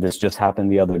crime. This just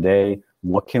happened the other day.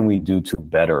 What can we do to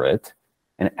better it?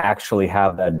 And actually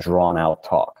have that drawn out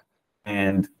talk.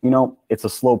 And, it's a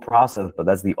slow process, but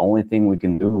that's the only thing we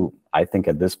can do, I think,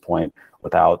 at this point,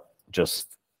 without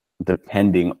just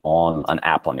depending on an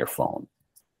app on your phone.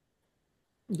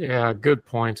 Yeah, good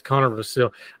points, Connor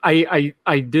Vasily.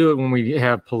 I do it when we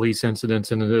have police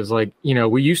incidents, and it is like,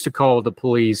 we used to call the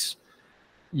police,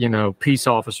 peace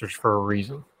officers for a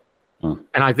reason. And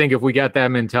I think if we got that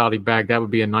mentality back, that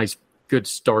would be a nice, good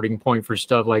starting point for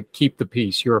stuff like keep the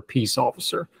peace. You're a peace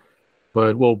officer.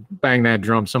 But we'll bang that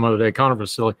drum some other day. Connor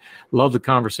Vasily, love the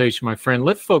conversation, my friend.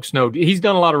 Let folks know. He's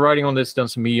done a lot of writing on this, done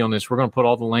some media on this. We're going to put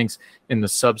all the links in the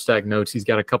Substack notes. He's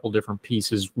got a couple different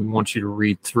pieces we want you to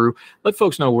read through. Let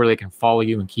folks know where they can follow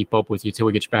you and keep up with you till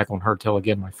we get you back on Heard Tell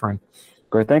again, my friend.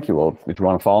 Great, thank you. Well, if you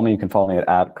want to follow me, you can follow me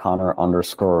at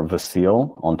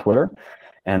Connor_Vasily on Twitter.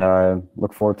 And I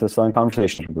look forward to starting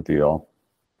conversations with you all.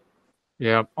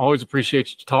 Yeah, always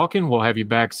appreciate you talking. We'll have you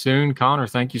back soon. Connor,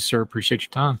 thank you, sir. Appreciate your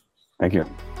time. Thank you.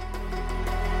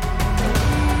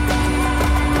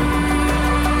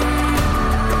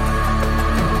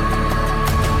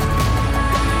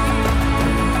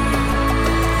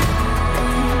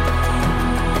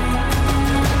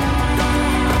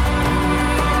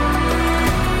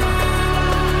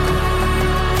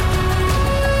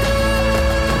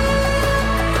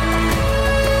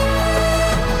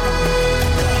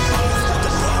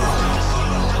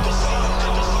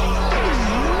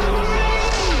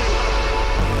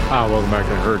 Welcome back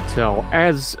to Heard Tell.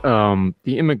 As the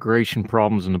immigration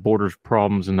problems and the borders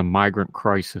problems and the migrant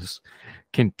crisis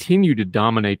continue to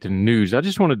dominate the news, I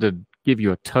just wanted to give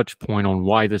you a touch point on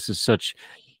why this is such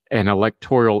an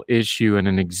electoral issue and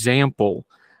an example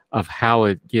of how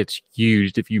it gets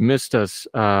used. If you missed us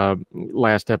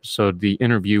last episode, the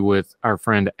interview with our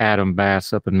friend Adam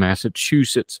Bass up in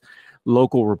Massachusetts,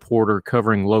 local reporter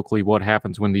covering locally what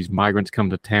happens when these migrants come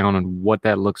to town and what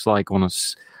that looks like on a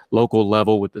local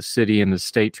level with the city and the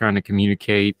state trying to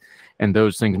communicate and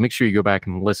those things. Make sure you go back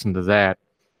and listen to that.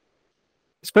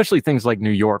 Especially things like New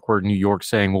York, where New York's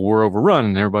saying, well, we're overrun.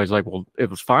 And everybody's like, well, it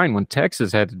was fine when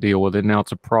Texas had to deal with it. Now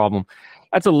it's a problem.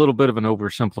 That's a little bit of an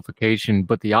oversimplification,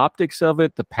 but the optics of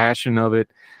it, the passion of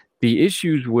it, the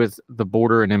issues with the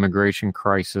border and immigration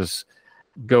crisis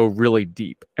go really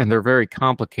deep, and they're very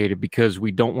complicated because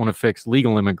we don't want to fix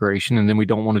legal immigration and then we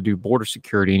don't want to do border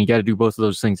security, and you got to do both of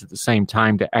those things at the same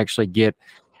time to actually get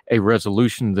a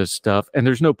resolution to this stuff. And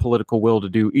there's no political will to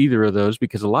do either of those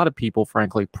because a lot of people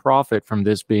frankly profit from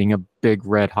this being a big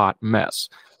red hot mess.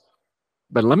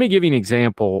 But let me give you an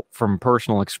example from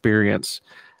personal experience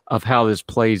of how this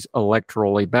plays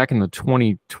electorally. Back in the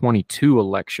 2022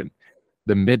 election,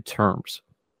 the midterms,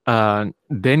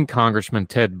 then Congressman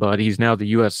Ted Budd, he's now the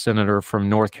U.S. Senator from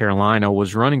North Carolina,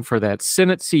 was running for that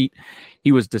Senate seat.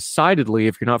 He was decidedly,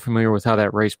 if you're not familiar with how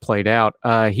that race played out,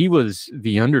 he was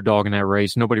the underdog in that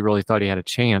race. Nobody really thought he had a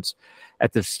chance.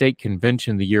 At the state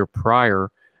convention the year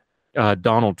prior,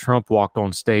 Donald Trump walked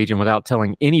on stage, and without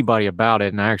telling anybody about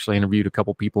it, and I actually interviewed a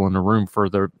couple people in the room for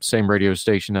the same radio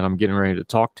station that I'm getting ready to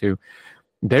talk to,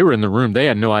 they were in the room. They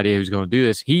had no idea he was going to do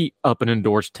this. He up and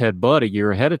endorsed Ted Budd a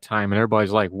year ahead of time, and everybody's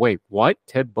like, wait, what?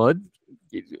 Ted Budd?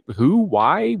 Who?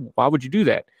 Why? Why would you do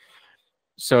that?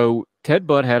 So Ted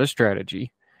Budd had a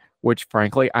strategy, which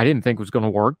frankly I didn't think was going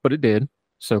to work, but it did.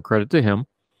 So credit to him.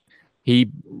 He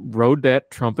rode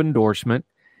that Trump endorsement.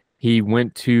 He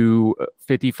went to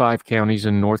 55 counties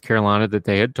in North Carolina that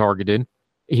they had targeted.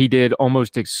 He did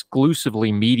almost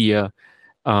exclusively media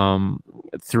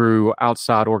through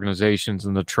outside organizations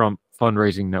and the Trump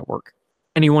fundraising network.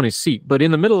 And he won his seat. But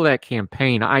in the middle of that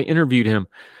campaign, I interviewed him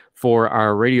for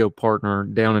our radio partner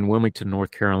down in Wilmington, North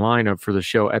Carolina for the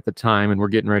show at the time. And we're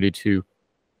getting ready to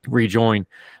rejoin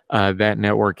that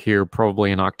network here probably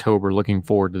in October. Looking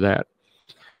forward to that.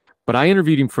 But I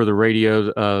interviewed him for the radio.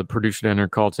 The producer down there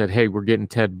called and said, hey, we're getting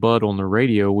Ted Budd on the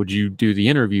radio. Would you do the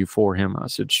interview for him? I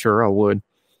said, sure, I would.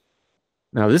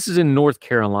 Now, this is in North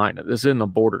Carolina. This isn't a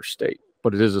border state,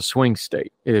 but it is a swing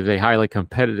state. It is a highly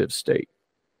competitive state.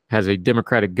 Has a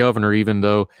Democratic governor, even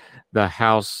though the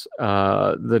House,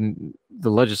 the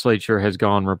legislature has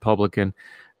gone Republican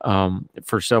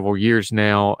for several years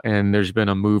now, and there's been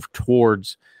a move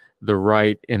towards the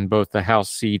right in both the House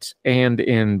seats and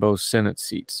in both Senate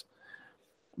seats.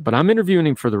 But I'm interviewing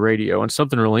him for the radio, and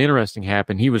something really interesting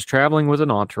happened. He was traveling with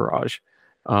an entourage.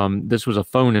 This was a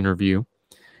phone interview.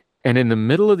 And in the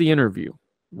middle of the interview,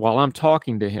 while I'm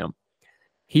talking to him,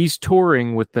 he's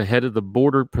touring with the head of the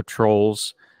Border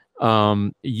Patrol's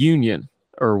union,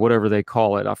 or whatever they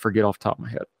call it. I forget off the top of my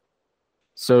head.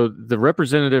 So the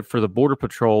representative for the Border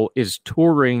Patrol is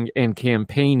touring and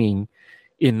campaigning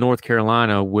in North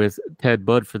Carolina with Ted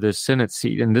Budd for this Senate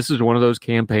seat. And this is one of those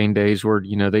campaign days where,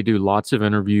 they do lots of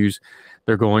interviews.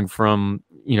 They're going from,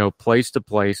 place to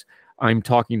place. I'm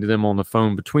talking to them on the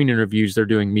phone between interviews. They're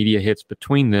doing media hits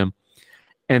between them.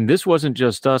 And this wasn't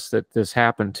just us that this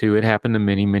happened to. It happened to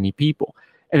many, many people.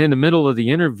 And in the middle of the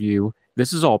interview,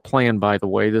 this is all planned, by the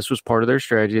way. This was part of their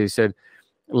strategy. They said,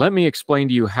 let me explain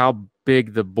to you how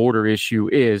big the border issue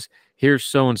is. Here's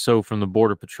so-and-so from the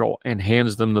Border Patrol, and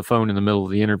hands them the phone in the middle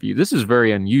of the interview. This is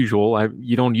very unusual.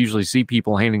 You don't usually see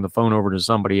people handing the phone over to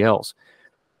somebody else.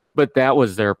 But that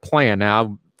was their plan.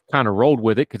 Now, kind of rolled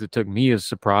with it because it took me as a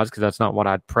surprise because that's not what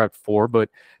I'd prepped for. But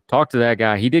talked to that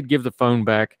guy. He did give the phone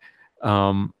back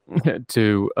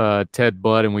to Ted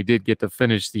Budd, and we did get to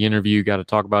finish the interview. Got to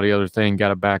talk about the other thing.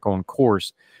 Got it back on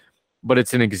course. But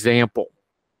it's an example.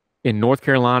 In North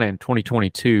Carolina in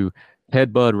 2022,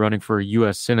 Ted Budd, running for a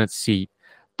U.S. Senate seat,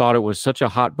 thought it was such a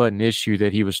hot button issue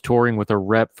that he was touring with a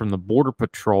rep from the Border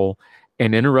Patrol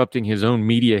and interrupting his own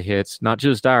media hits, not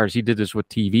just ours. He did this with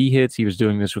TV hits. He was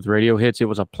doing this with radio hits. It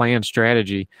was a planned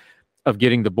strategy of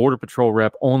getting the Border Patrol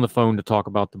rep on the phone to talk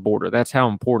about the border. That's how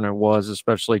important it was,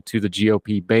 especially to the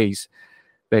GOP base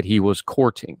that he was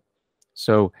courting.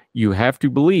 So you have to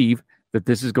believe that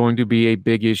this is going to be a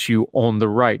big issue on the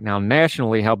right. Now,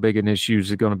 nationally, how big an issue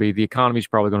is it going to be? The economy is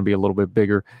probably going to be a little bit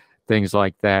bigger, things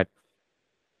like that.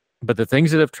 But the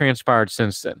things that have transpired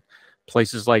since then,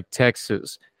 places like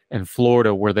Texas and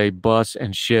Florida, where they bus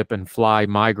and ship and fly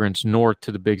migrants north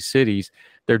to the big cities,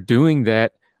 They're doing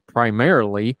that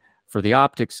primarily for the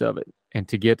optics of it and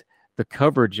to get the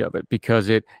coverage of it, because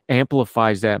it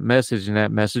amplifies that message, and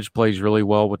that message plays really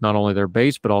well with not only their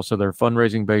base, but also their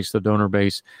fundraising base, the donor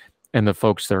base, and the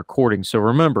folks they're courting. So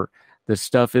remember, this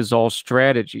stuff is all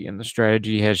strategy, and the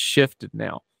strategy has shifted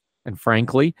now. And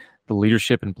frankly, the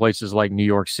leadership in places like New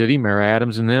York City, Mayor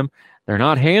Adams and them, they're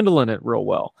not handling it real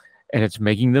well, and it's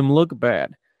making them look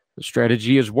bad. The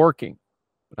strategy is working.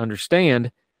 But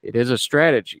understand, it is a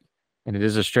strategy, and it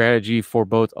is a strategy for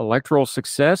both electoral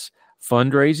success,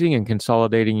 fundraising, and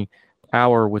consolidating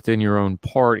power within your own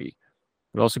party.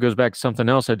 It also goes back to something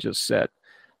else I just said.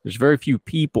 There's very few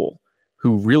people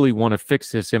who really want to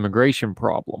fix this immigration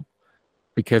problem,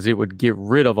 because it would get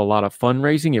rid of a lot of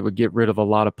fundraising. It would get rid of a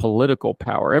lot of political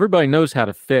power. Everybody knows how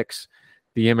to fix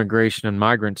the immigration and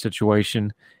migrant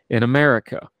situation in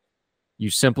America. You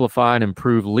simplify and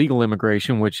improve legal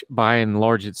immigration, which by and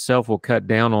large itself will cut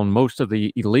down on most of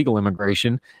the illegal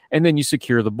immigration, and then you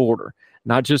secure the border.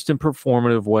 Not just in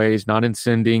performative ways, not in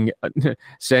saying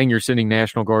you're sending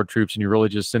National Guard troops and you're really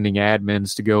just sending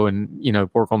admins to go and,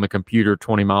 work on the computer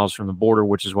 20 miles from the border,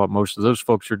 which is what most of those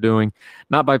folks are doing.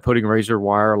 Not by putting razor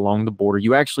wire along the border.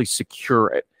 You actually secure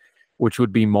it, which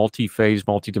would be multi-phase,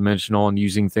 multi-dimensional, and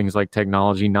using things like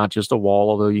technology, not just a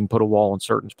wall, although you can put a wall in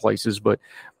certain places, but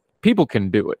people can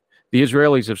do it. The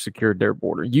Israelis have secured their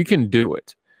border. You can do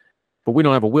it, but we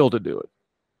don't have a will to do it,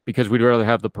 because we'd rather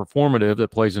have the performative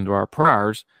that plays into our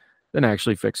priors than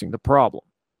actually fixing the problem.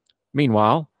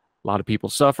 Meanwhile, a lot of people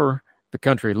suffer. The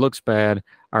country looks bad.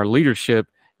 Our leadership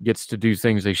gets to do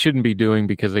things they shouldn't be doing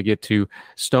because they get to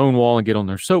stonewall and get on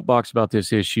their soapbox about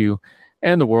this issue,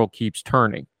 and the world keeps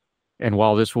turning. And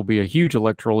while this will be a huge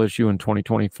electoral issue in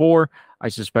 2024, I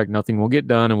suspect nothing will get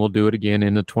done, and we'll do it again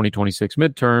in the 2026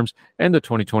 midterms and the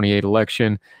 2028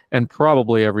 election, and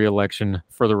probably every election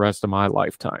for the rest of my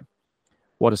lifetime.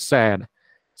 What a sad,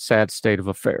 sad state of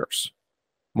affairs.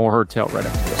 More Heard Tell right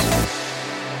after this.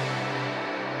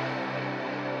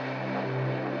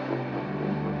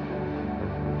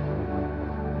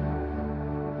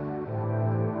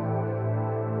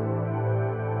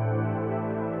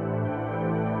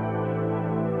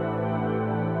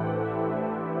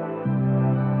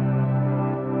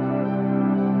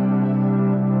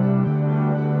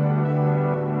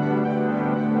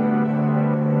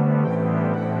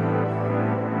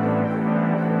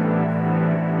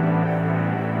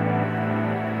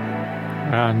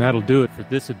 And that'll do it for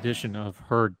this edition of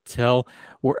Heard Tell.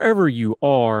 Wherever you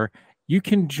are, you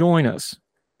can join us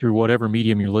through whatever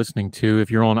medium you're listening to. If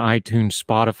you're on iTunes,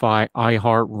 Spotify,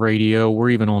 iHeartRadio, we're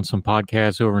even on some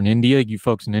podcasts over in India. You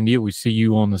folks in India, we see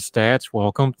you on the stats.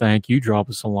 Welcome. Thank you. Drop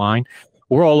us a line.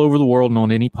 We're all over the world and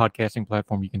on any podcasting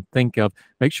platform you can think of.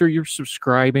 Make sure you're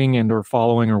subscribing and or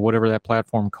following or whatever that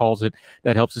platform calls it.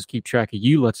 That helps us keep track of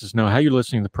you, lets us know how you're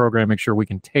listening to the program. Make sure we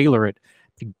can tailor it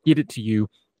to get it to you.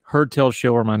 Heard Tell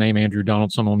Show, or my name, Andrew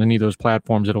Donaldson, on any of those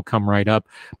platforms, it'll come right up.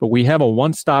 But we have a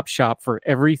one-stop shop for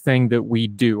everything that we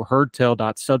do,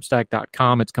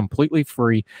 heardtell.substack.com. It's completely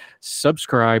free.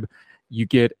 Subscribe. You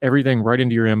get everything right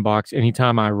into your inbox.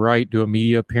 Anytime I write, do a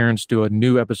media appearance, do a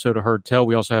new episode of Heard Tell.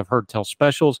 We also have Heard Tell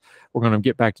specials. We're going to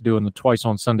get back to doing the twice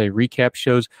on Sunday recap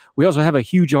shows. We also have a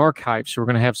huge archive, so we're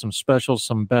going to have some specials,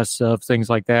 some best of, things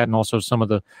like that, and also some of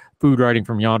the food writing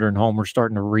from Yonder and Home. We're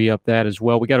starting to re-up that as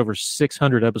well. We got over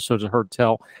 600 episodes of Heard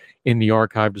Tell in the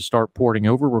archive to start porting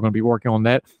over. We're going to be working on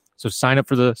that. So sign up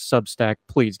for the Substack.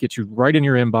 Please, get you right in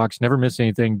your inbox. Never miss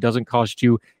anything. Doesn't cost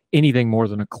you anything more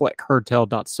than a click.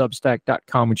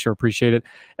 heardtell.substack.com. We sure appreciate it.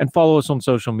 And follow us on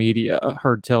social media.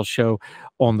 Heard Tell Show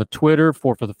on the Twitter.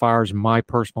 Four for the Fire is my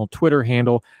personal Twitter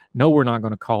handle. No, we're not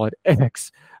going to call it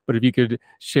X, but if you could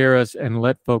share us and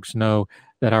let folks know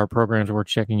that our programs are worth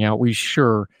checking out, we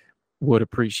sure would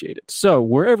appreciate it. So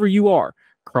wherever you are,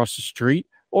 across the street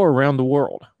or around the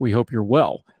world, we hope you're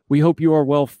well. We hope you are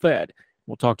well fed.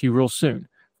 We'll talk to you real soon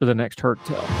for the next Heard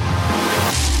Tell.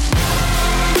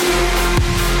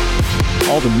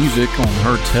 All the music on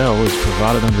Heard Tell is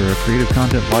provided under a Creative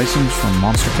Content license from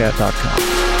monstercat.com.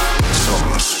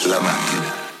 Somos la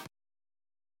máquina.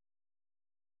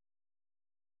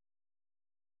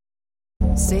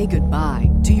 Say goodbye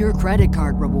to your credit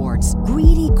card rewards.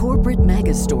 Greedy corporate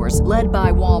mega stores, led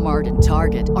by Walmart and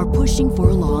Target, are pushing for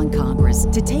a law in Congress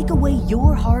to take away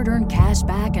your hard-earned cash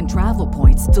back and travel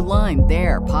points to line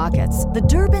their pockets. The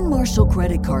Durbin-Marshall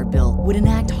credit card bill would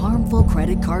enact harmful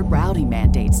credit card routing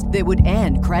mandates that would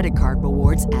end credit card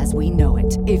rewards as we know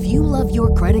it. If you love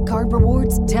your credit card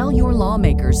rewards, tell your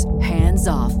lawmakers, hands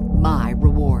off my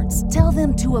rewards. Tell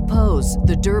them to oppose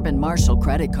the Durbin-Marshall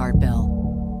credit card bill.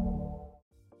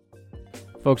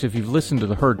 Folks, if you've listened to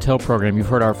the Heard Tell program, you've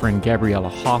heard our friend Gabriella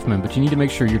Hoffman, but you need to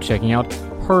make sure you're checking out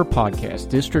her podcast,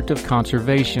 District of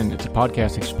Conservation. It's a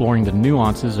podcast exploring the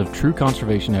nuances of true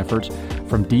conservation efforts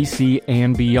from D.C.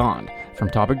 and beyond. From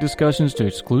topic discussions to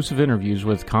exclusive interviews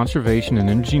with conservation and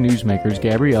energy newsmakers,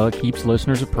 Gabriella keeps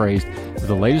listeners appraised of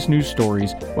the latest news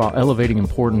stories while elevating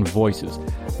important voices.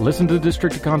 Listen to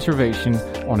District of Conservation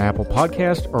on Apple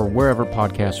Podcasts or wherever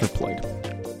podcasts are played.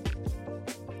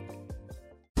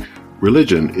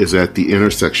 Religion is at the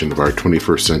intersection of our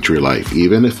 21st century life,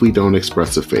 even if we don't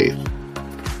express a faith.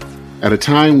 At a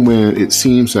time when it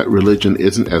seems that religion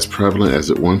isn't as prevalent as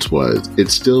it once was,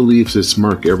 it still leaves its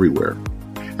mark everywhere.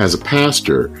 As a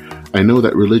pastor, I know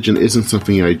that religion isn't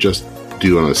something I just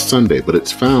do on a Sunday, but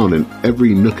it's found in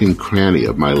every nook and cranny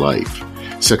of my life.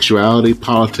 Sexuality,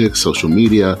 politics, social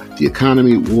media, the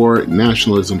economy, war,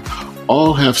 nationalism,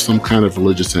 all have some kind of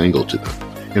religious angle to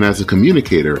them. And as a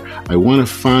communicator, I want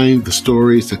to find the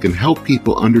stories that can help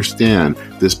people understand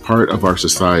this part of our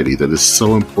society that is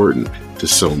so important to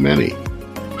so many.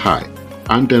 Hi,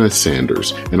 I'm Dennis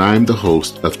Sanders, and I'm the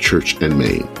host of Church and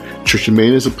Main. Church and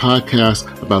Main is a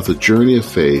podcast about the journey of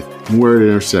faith and where it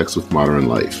intersects with modern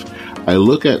life. I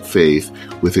look at faith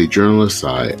with a journalist's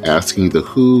eye, asking the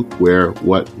who, where,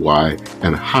 what, why,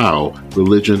 and how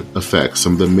religion affects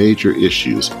some of the major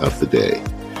issues of the day.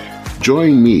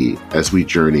 Join me as we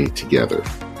journey together.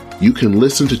 You can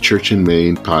listen to Church and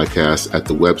Main podcast at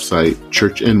the website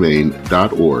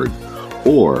churchandmain.org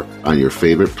or on your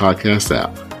favorite podcast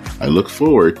app. I look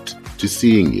forward to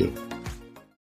seeing you.